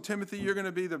apostle, and Timothy, you're going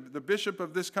to be the bishop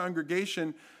of this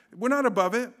congregation. We're not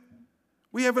above it.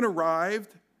 We haven't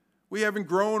arrived. We haven't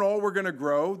grown all we're going to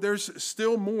grow. There's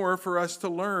still more for us to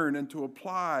learn and to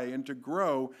apply and to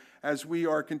grow as we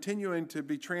are continuing to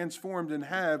be transformed and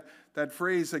have that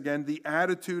phrase again, the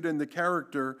attitude and the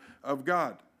character of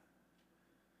God.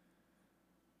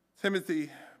 Timothy,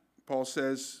 Paul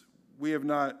says,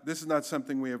 this is not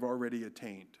something we have already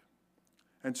attained.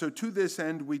 And so to this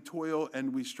end we toil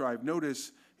and we strive.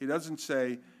 Notice he doesn't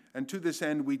say, and to this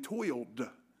end we toiled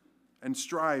and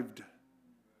strived.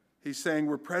 He's saying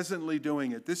we're presently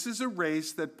doing it. This is a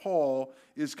race that Paul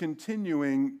is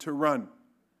continuing to run.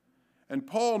 And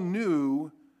Paul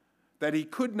knew that he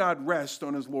could not rest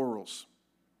on his laurels.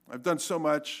 I've done so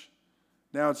much.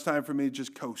 Now it's time for me to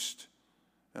just coast.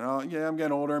 And I'm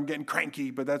getting older, I'm getting cranky,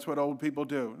 but that's what old people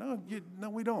do. No,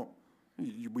 we don't.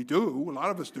 We do, a lot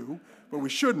of us do, but we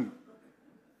shouldn't.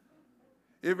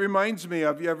 It reminds me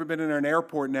of, you ever been in an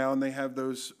airport now and they have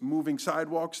those moving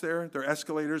sidewalks there? They're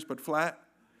escalators but flat.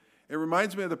 It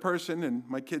reminds me of the person, and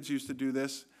my kids used to do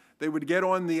this, they would get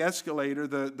on the escalator,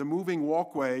 the moving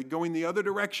walkway, going the other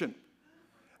direction.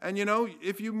 And you know,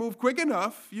 if you move quick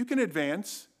enough, you can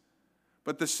advance.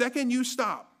 But the second you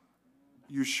stop,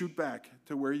 you shoot back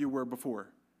to where you were before.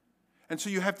 And so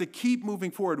you have to keep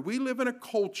moving forward. We live in a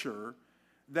culture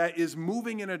that is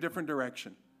moving in a different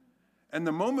direction. And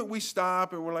the moment we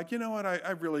stop and we're like, you know what,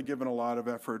 I've really given a lot of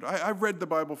effort. I've read the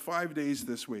Bible 5 days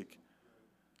this week.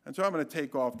 And so I'm going to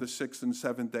take off the 6th and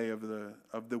 7th day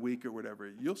of the week or whatever.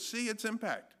 You'll see its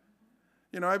impact.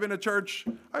 You know, I've been to church,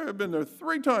 I've been there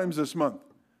 3 times this month.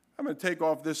 I'm going to take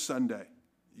off this Sunday.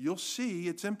 You'll see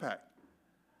its impact.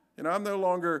 You know, I'm no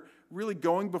longer really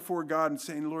going before God and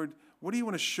saying, Lord, what do you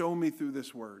want to show me through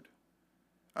this word?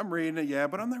 I'm reading it, yeah,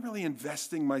 but I'm not really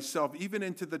investing myself even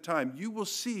into the time. You will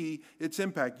see its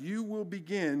impact. You will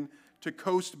begin to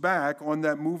coast back on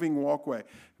that moving walkway.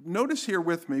 Notice here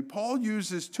with me, Paul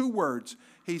uses 2 words.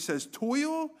 He says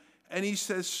toil and he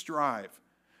says strive.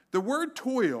 The word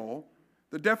toil,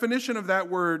 the definition of that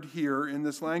word here in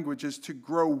this language is to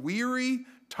grow weary,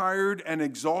 tired, and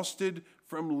exhausted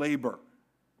from labor.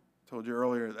 I told you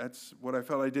earlier, that's what I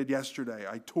felt I did yesterday.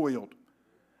 I toiled.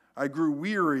 I grew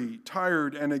weary,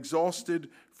 tired, and exhausted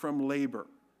from labor.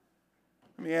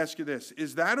 Let me ask you this.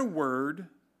 Is that a word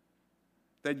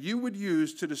that you would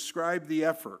use to describe the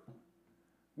effort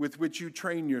with which you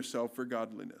train yourself for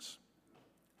godliness?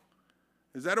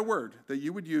 Is that a word that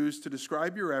you would use to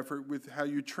describe your effort with how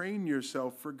you train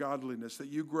yourself for godliness, that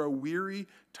you grow weary,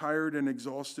 tired, and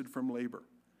exhausted from labor?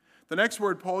 The next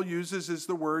word Paul uses is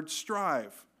the word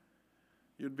strive.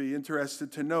 You'd be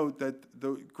interested to note that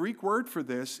the Greek word for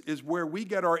this is where we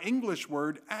get our English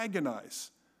word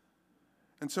agonize.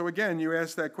 And so again, you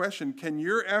ask that question, can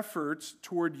your efforts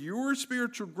toward your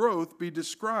spiritual growth be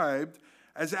described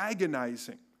as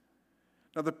agonizing?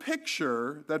 Now, the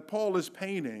picture that Paul is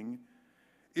painting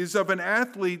is of an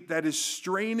athlete that is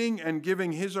straining and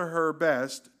giving his or her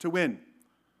best to win.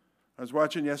 I was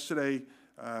watching yesterday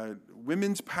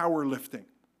women's powerlifting.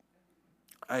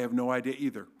 I have no idea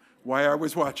either why I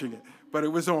was watching it, but it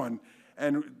was on.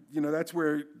 And, you know, that's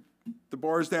where the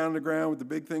bar's down on the ground with the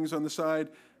big things on the side,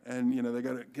 and, you know, they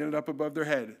got to get it up above their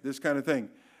head, this kind of thing.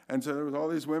 And so there was all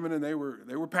these women, and they were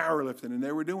powerlifting, and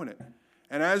they were doing it.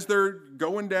 And as they're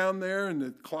going down there, and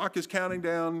the clock is counting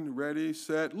down, ready,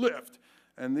 set, lift.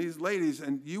 And these ladies,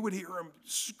 and you would hear them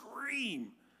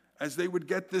scream as they would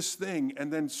get this thing,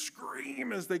 and then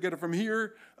scream as they get it from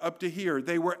here up to here.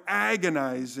 They were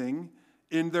agonizing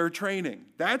in their training.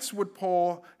 That's what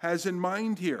Paul has in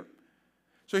mind here.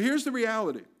 So here's the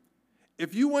reality.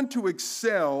 If you want to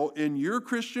excel in your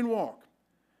Christian walk,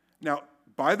 now,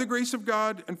 by the grace of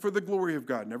God and for the glory of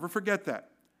God, never forget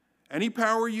that. Any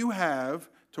power you have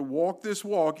to walk this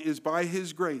walk is by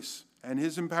His grace and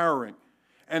His empowering.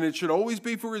 And it should always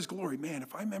be for His glory. Man,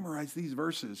 if I memorize these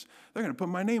verses, they're going to put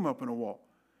my name up on a wall.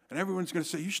 And everyone's going to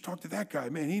say, you should talk to that guy.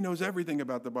 Man, he knows everything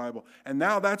about the Bible. And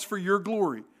now that's for your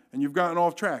glory. And you've gotten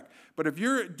off track. But if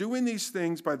you're doing these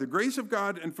things by the grace of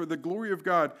God and for the glory of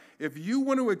God, if you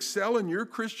want to excel in your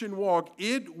Christian walk,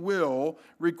 it will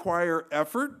require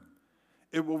effort,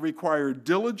 it will require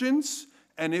diligence,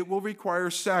 and it will require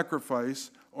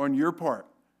sacrifice on your part.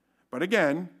 But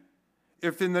again,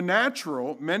 if in the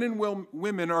natural, men and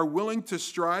women are willing to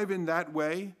strive in that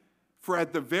way for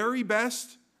at the very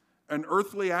best an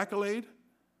earthly accolade,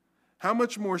 how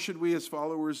much more should we as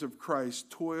followers of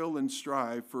Christ toil and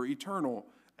strive for eternal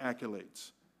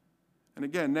accolades? And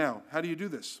again, now, how do you do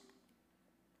this?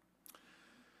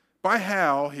 By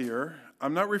how here,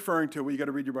 I'm not referring to, well, you got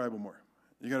to read your Bible more.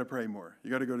 You got to pray more.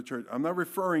 You got to go to church. I'm not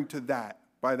referring to that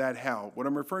by that how. What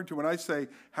I'm referring to when I say,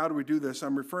 how do we do this?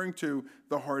 I'm referring to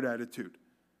the heart attitude.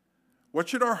 What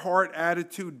should our heart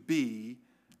attitude be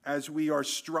as we are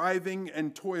striving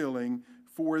and toiling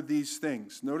for these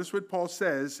things? Notice what Paul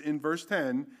says in verse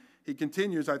 10. He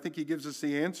continues, I think he gives us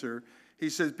the answer. He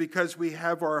says, because we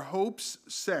have our hopes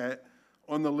set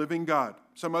on the living God.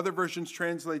 Some other versions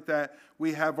translate that,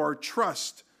 we have our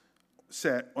trust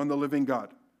set on the living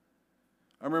God.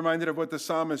 I'm reminded of what the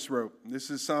psalmist wrote.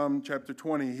 This is Psalm chapter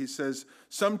 20. He says,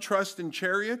 some trust in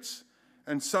chariots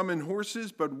and some in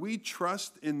horses, but we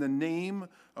trust in the name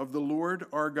of the Lord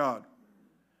our God.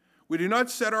 We do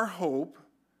not set our hope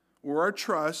or our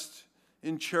trust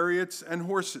in chariots and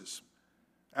horses,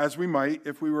 as we might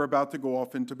if we were about to go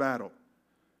off into battle.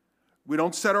 We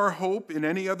don't set our hope in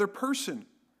any other person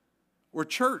or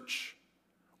church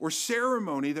or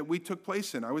ceremony that we took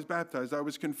place in. I was baptized, I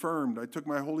was confirmed, I took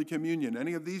my Holy Communion,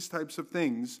 any of these types of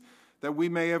things that we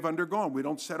may have undergone. We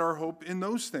don't set our hope in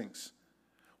those things.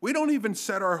 We don't even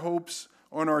set our hopes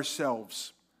on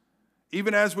ourselves,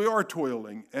 even as we are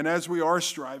toiling and as we are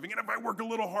striving. And if I work a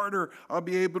little harder, I'll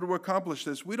be able to accomplish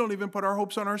this. We don't even put our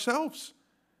hopes on ourselves.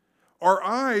 Our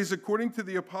eyes, according to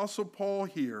the Apostle Paul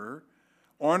here,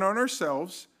 aren't on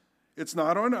ourselves. It's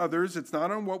not on others. It's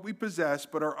not on what we possess,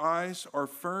 but our eyes are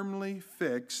firmly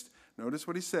fixed, notice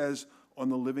what he says, on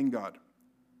the living God.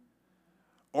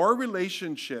 Our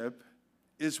relationship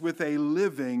is with a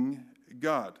living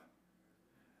God.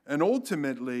 And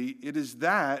ultimately, it is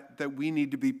that we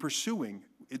need to be pursuing,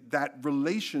 that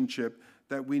relationship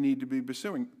that we need to be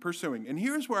pursuing. And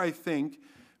here's where I think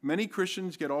many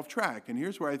Christians get off track. And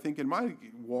here's where I think in my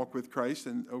walk with Christ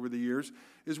and over the years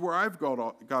is where I've got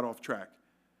off track.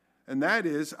 And that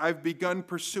is, I've begun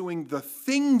pursuing the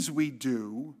things we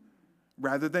do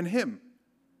rather than him.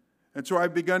 And so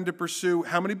I've begun to pursue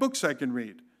how many books I can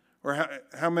read, or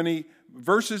how many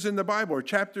verses in the Bible, or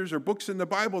chapters or books in the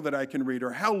Bible that I can read,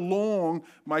 or how long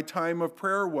my time of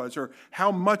prayer was, or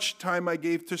how much time I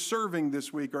gave to serving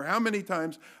this week, or how many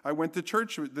times I went to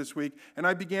church this week, and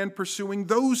I began pursuing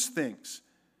those things.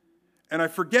 And I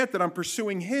forget that I'm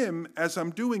pursuing him as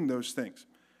I'm doing those things.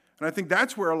 And I think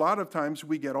that's where a lot of times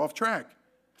we get off track.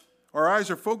 Our eyes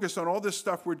are focused on all this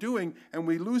stuff we're doing, and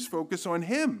we lose focus on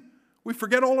him. We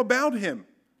forget all about him.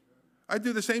 I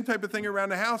do the same type of thing around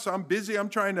the house. I'm busy. I'm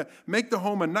trying to make the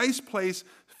home a nice place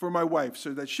for my wife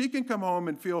so that she can come home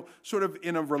and feel sort of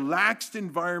in a relaxed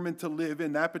environment to live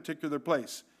in that particular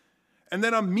place. And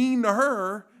then I'm mean to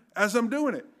her as I'm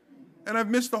doing it. And I've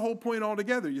missed the whole point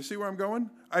altogether. You see where I'm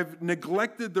going? I've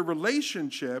neglected the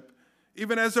relationship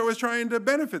even as I was trying to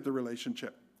benefit the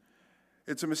relationship.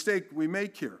 It's a mistake we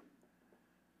make here.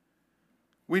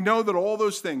 We know that all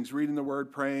those things, reading the word,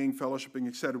 praying, fellowshipping,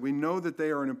 etc., we know that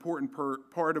they are an important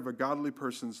part of a godly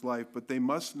person's life, but they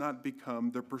must not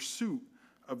become the pursuit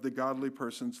of the godly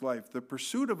person's life. The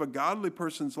pursuit of a godly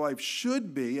person's life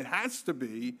should be, it has to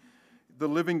be, the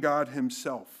living God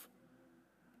himself,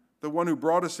 the one who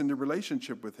brought us into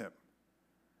relationship with him.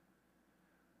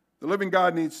 The living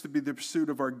God needs to be the pursuit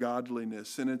of our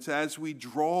godliness, and it's as we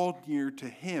draw near to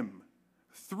him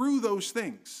through those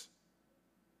things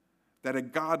that a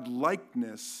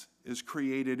God-likeness is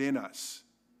created in us.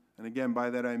 And again,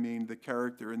 by that I mean the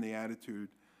character and the attitude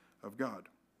of God.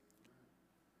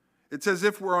 It's as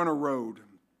if we're on a road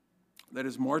that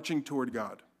is marching toward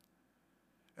God.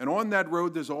 And on that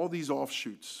road, there's all these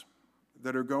offshoots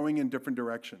that are going in different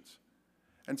directions.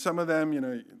 And some of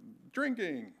them,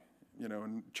 drinking,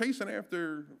 and chasing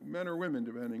after men or women,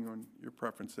 depending on your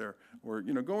preference there. Or,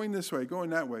 going this way,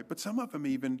 going that way. But some of them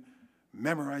even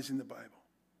memorizing the Bible.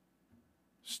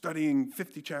 Studying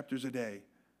 50 chapters a day.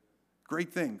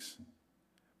 Great things.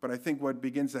 But I think what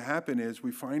begins to happen is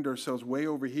we find ourselves way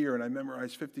over here, and I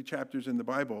memorized 50 chapters in the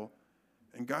Bible,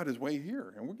 and God is way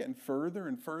here, and we're getting further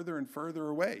and further and further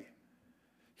away.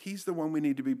 He's the one we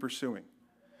need to be pursuing.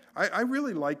 I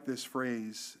really like this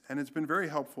phrase, and it's been very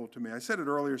helpful to me. I said it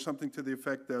earlier, something to the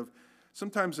effect of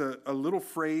sometimes a little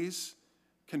phrase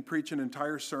can preach an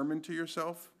entire sermon to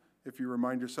yourself if you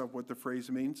remind yourself what the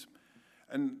phrase means.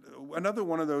 And another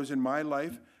one of those in my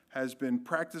life has been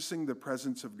practicing the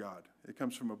presence of God. It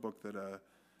comes from a book that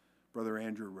Brother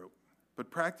Andrew wrote.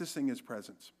 But practicing his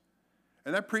presence.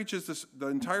 And that preaches the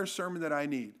entire sermon that I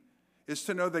need, is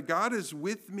to know that God is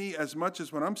with me as much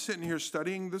as when I'm sitting here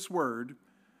studying this word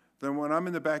than when I'm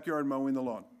in the backyard mowing the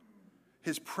lawn.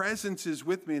 His presence is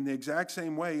with me in the exact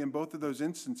same way in both of those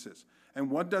instances. And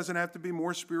one doesn't have to be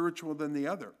more spiritual than the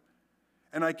other.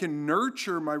 And I can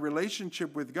nurture my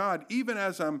relationship with God even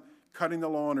as I'm cutting the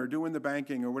lawn or doing the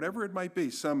banking or whatever it might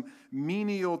be, some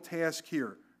menial task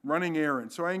here, running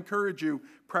errands. So I encourage you,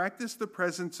 practice the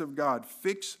presence of God.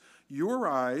 Fix your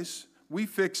eyes. We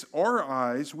fix our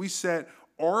eyes. We set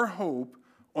our hope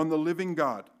on the living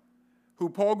God, who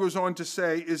Paul goes on to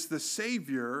say is the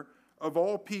Savior of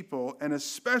all people and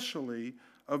especially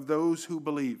of those who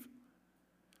believe.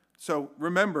 So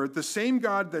remember, the same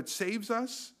God that saves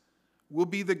us will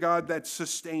be the God that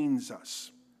sustains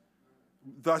us.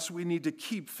 Thus, we need to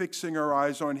keep fixing our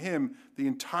eyes on him the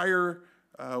entire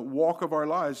walk of our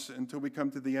lives until we come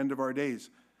to the end of our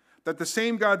days. That the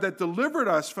same God that delivered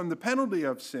us from the penalty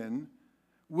of sin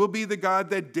will be the God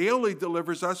that daily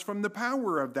delivers us from the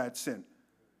power of that sin.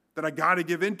 That I got to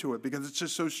give into it because it's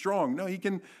just so strong. No, he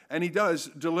can, and he does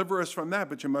deliver us from that,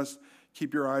 but you must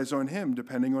keep your eyes on him,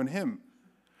 depending on him.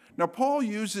 Now, Paul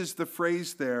uses the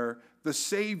phrase there, the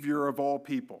Savior of all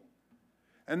people.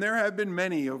 And there have been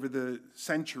many over the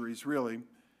centuries, really,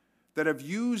 that have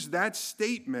used that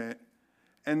statement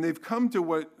and they've come to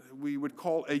what we would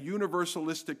call a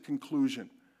universalistic conclusion,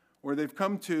 or they've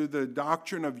come to the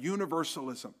doctrine of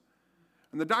universalism.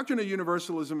 And the doctrine of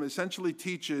universalism essentially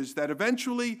teaches that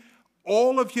eventually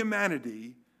all of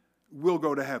humanity will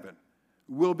go to heaven,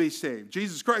 will be saved.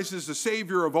 Jesus Christ is the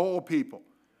Savior of all people.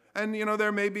 And,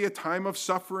 there may be a time of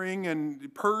suffering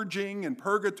and purging and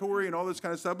purgatory and all this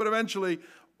kind of stuff, but eventually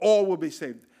all will be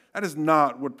saved. That is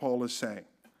not what Paul is saying.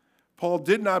 Paul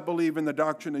did not believe in the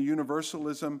doctrine of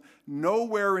universalism.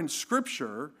 Nowhere in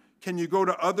Scripture can you go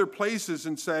to other places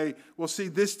and say, well, see,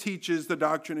 this teaches the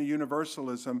doctrine of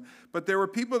universalism. But there were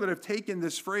people that have taken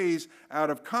this phrase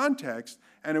out of context,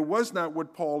 and it was not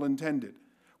what Paul intended.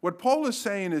 What Paul is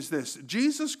saying is this: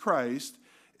 Jesus Christ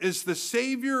is the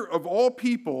Savior of all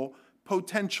people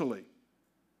potentially.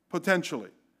 Potentially.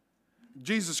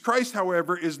 Jesus Christ,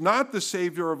 however, is not the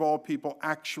Savior of all people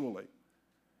actually.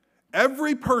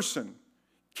 Every person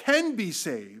can be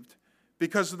saved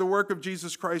because of the work of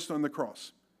Jesus Christ on the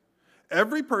cross.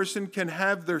 Every person can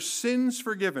have their sins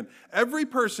forgiven. Every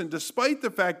person, despite the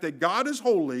fact that God is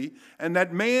holy and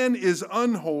that man is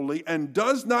unholy and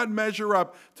does not measure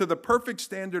up to the perfect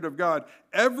standard of God,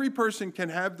 every person can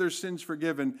have their sins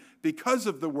forgiven because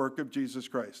of the work of Jesus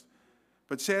Christ.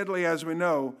 But sadly, as we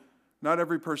know, not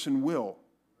every person will.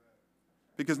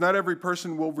 Because not every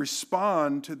person will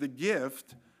respond to the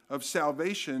gift of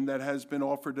salvation that has been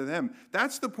offered to them.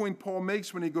 That's the point Paul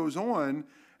makes when he goes on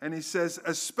and he says,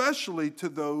 especially to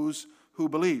those who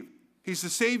believe. He's the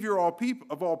Savior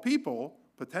of all people,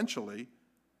 potentially,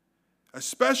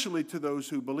 especially to those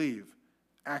who believe,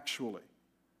 actually.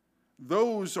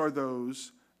 Those are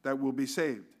those that will be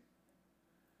saved.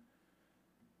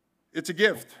 It's a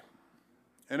gift.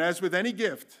 And as with any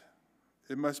gift,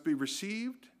 it must be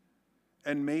received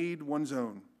and made one's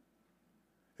own.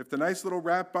 If the nice little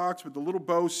wrap box with the little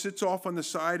bow sits off on the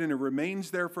side and it remains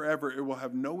there forever, it will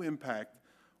have no impact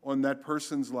on that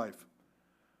person's life.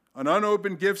 An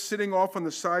unopened gift sitting off on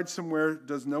the side somewhere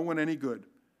does no one any good.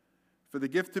 For the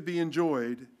gift to be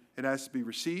enjoyed, it has to be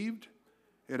received,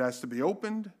 it has to be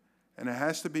opened, and it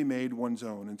has to be made one's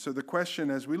own. And so the question,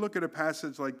 as we look at a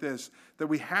passage like this, that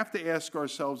we have to ask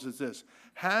ourselves is this: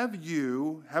 have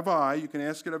I, you can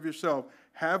ask it of yourself,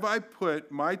 have I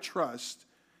put my trust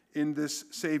in this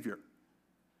Savior?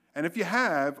 And if you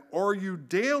have, are you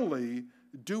daily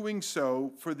doing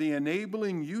so for the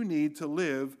enabling you need to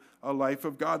live a life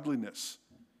of godliness?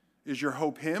 Is your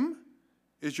hope Him?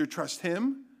 Is your trust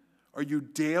Him? Are you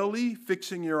daily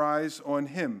fixing your eyes on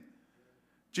Him?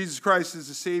 Jesus Christ is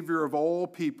the Savior of all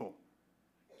people.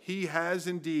 He has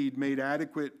indeed made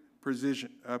adequate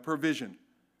provision,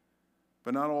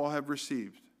 but not all have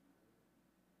received.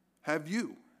 Have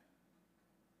you?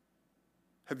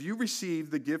 Have you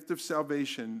received the gift of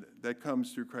salvation that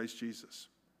comes through Christ Jesus?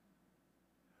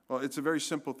 Well, it's a very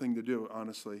simple thing to do,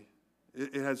 honestly.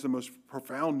 It has the most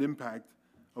profound impact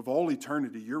of all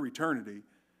eternity, your eternity,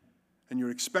 and you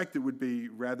would expect it would be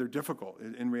rather difficult.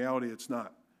 In reality, it's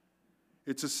not.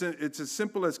 It's as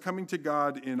simple as coming to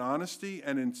God in honesty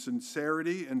and in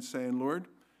sincerity and saying, Lord,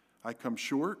 I come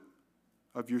short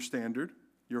of your standard,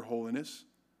 your holiness.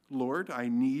 Lord, I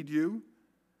need you.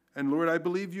 And Lord, I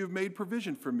believe you've made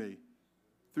provision for me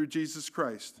through Jesus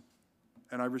Christ.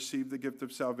 And I receive the gift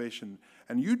of salvation.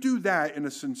 And you do that in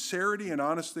a sincerity and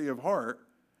honesty of heart,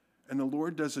 and the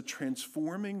Lord does a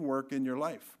transforming work in your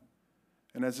life.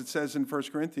 And as it says in 2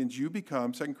 Corinthians, you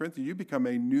become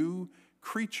a new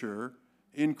creature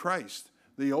in Christ.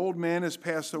 The old man has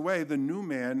passed away, the new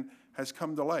man has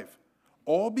come to life.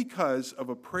 All because of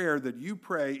a prayer that you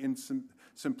pray in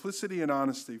simplicity and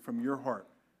honesty from your heart.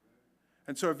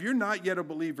 And so if you're not yet a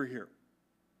believer here,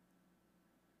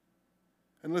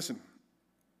 and listen,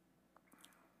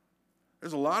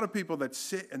 there's a lot of people that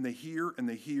sit and they hear and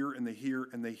they hear and they hear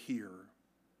and they hear.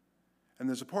 And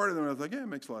there's a part of them that's like, yeah, it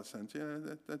makes a lot of sense. Yeah,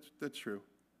 that's true.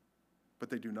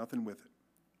 But they do nothing with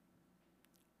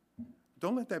it.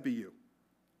 Don't let that be you.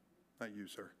 Not you,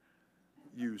 sir.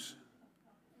 Use.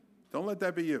 Don't let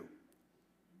that be you.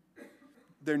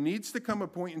 There needs to come a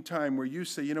point in time where you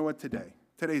say, you know what,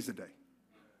 today's the day.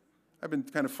 I've been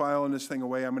kind of filing this thing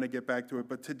away. I'm going to get back to it.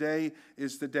 But today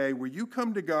is the day where you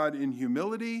come to God in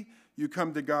humility. You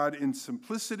come to God in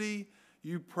simplicity.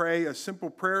 You pray a simple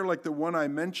prayer like the one I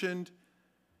mentioned.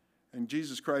 And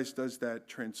Jesus Christ does that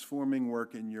transforming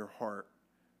work in your heart,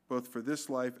 both for this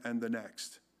life and the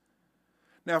next.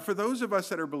 Now, for those of us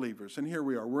that are believers, and here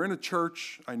we are. We're in a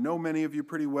church. I know many of you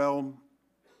pretty well.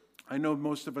 I know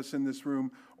most of us in this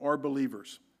room are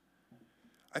believers.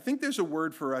 I think there's a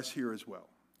word for us here as well.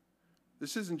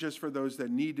 This isn't just for those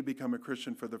that need to become a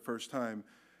Christian for the first time.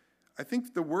 I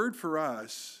think the word for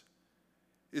us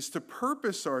is to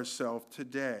purpose ourselves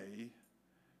today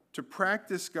to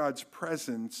practice God's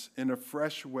presence in a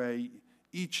fresh way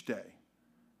each day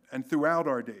and throughout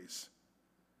our days.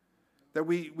 That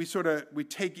we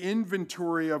take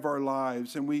inventory of our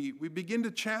lives and we begin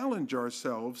to challenge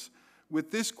ourselves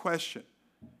with this question.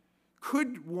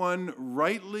 Could one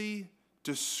rightly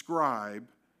describe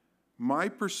my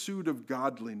pursuit of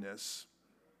godliness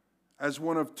as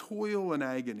one of toil and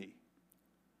agony?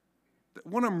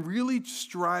 One I'm really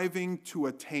striving to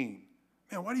attain.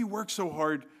 Man, why do you work so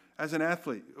hard as an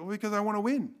athlete? Well, because I want to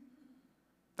win.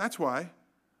 That's why.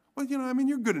 Well,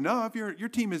 you're good enough. Your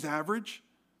team is average.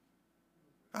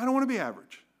 I don't want to be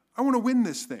average. I want to win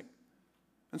this thing.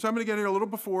 And so I'm going to get here a little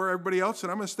before everybody else,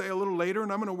 and I'm going to stay a little later,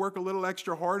 and I'm going to work a little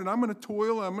extra hard, and I'm going to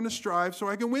toil, and I'm going to strive so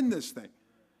I can win this thing.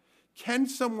 Can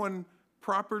someone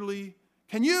properly,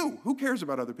 can you, who cares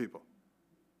about other people?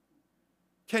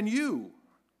 Can you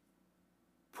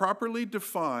properly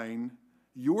define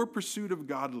your pursuit of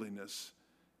godliness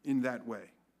in that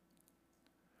way?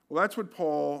 Well, that's what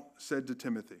Paul said to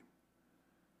Timothy.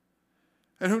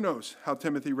 And who knows how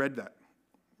Timothy read that?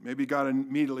 Maybe God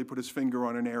immediately put his finger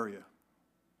on an area.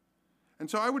 And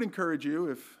so I would encourage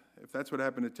you, if that's what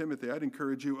happened to Timothy, I'd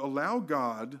encourage you, allow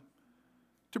God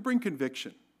to bring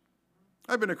conviction.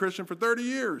 I've been a Christian for 30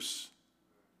 years.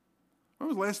 When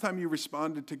was the last time you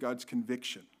responded to God's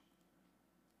conviction?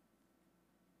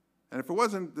 And if it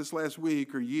wasn't this last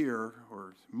week or year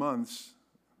or months,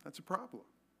 that's a problem.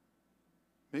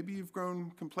 Maybe you've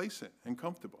grown complacent and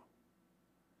comfortable.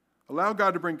 Allow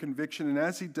God to bring conviction, and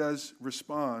as he does,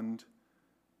 respond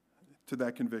to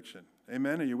that conviction.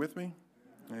 Amen? Are you with me?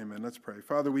 Amen. Let's pray.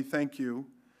 Father, we thank you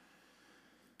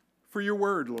for your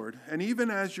word, Lord. And even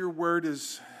as your word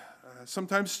is,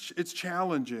 sometimes it's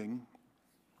challenging,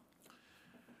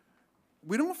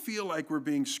 we don't feel like we're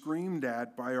being screamed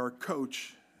at by our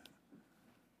coach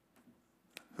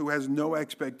who has no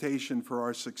expectation for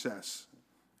our success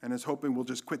and is hoping we'll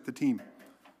just quit the team.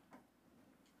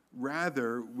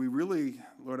 Rather, we really,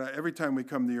 Lord, every time we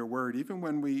come to your word, even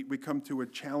when we come to a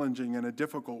challenging and a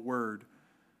difficult word,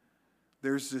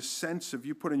 there's this sense of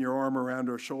you putting your arm around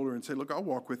our shoulder and say, look, I'll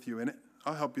walk with you in it.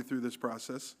 I'll help you through this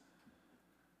process.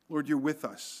 Lord, you're with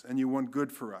us and you want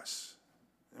good for us.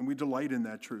 And we delight in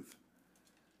that truth.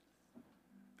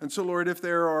 And so, Lord, if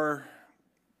there are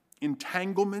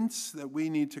entanglements that we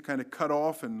need to kind of cut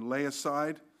off and lay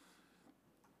aside,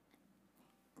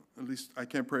 at least I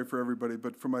can't pray for everybody,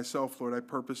 but for myself, Lord, I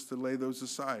purpose to lay those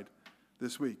aside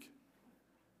this week.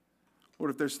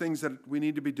 Lord, if there's things that we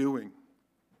need to be doing,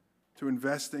 to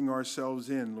investing ourselves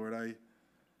in, Lord,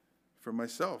 for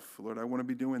myself, Lord, I want to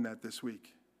be doing that this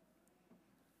week.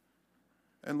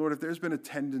 And Lord, if there's been a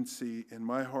tendency in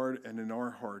my heart and in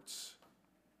our hearts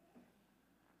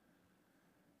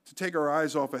to take our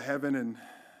eyes off of heaven and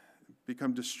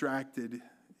become distracted,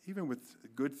 even with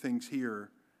good things here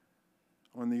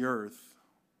on the earth,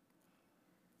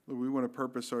 Lord, we want to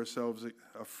purpose ourselves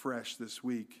afresh this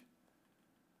week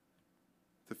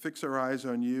to fix our eyes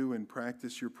on you and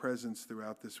practice your presence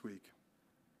throughout this week.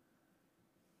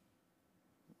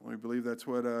 We believe that's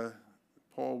what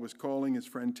Paul was calling his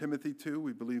friend Timothy to.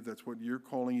 We believe that's what you're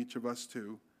calling each of us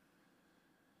to.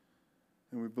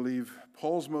 And we believe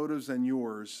Paul's motives and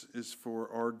yours is for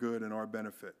our good and our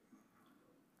benefit.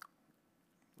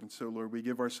 And so, Lord, we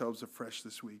give ourselves afresh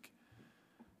this week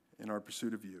in our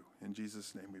pursuit of you. In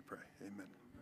Jesus' name we pray. Amen.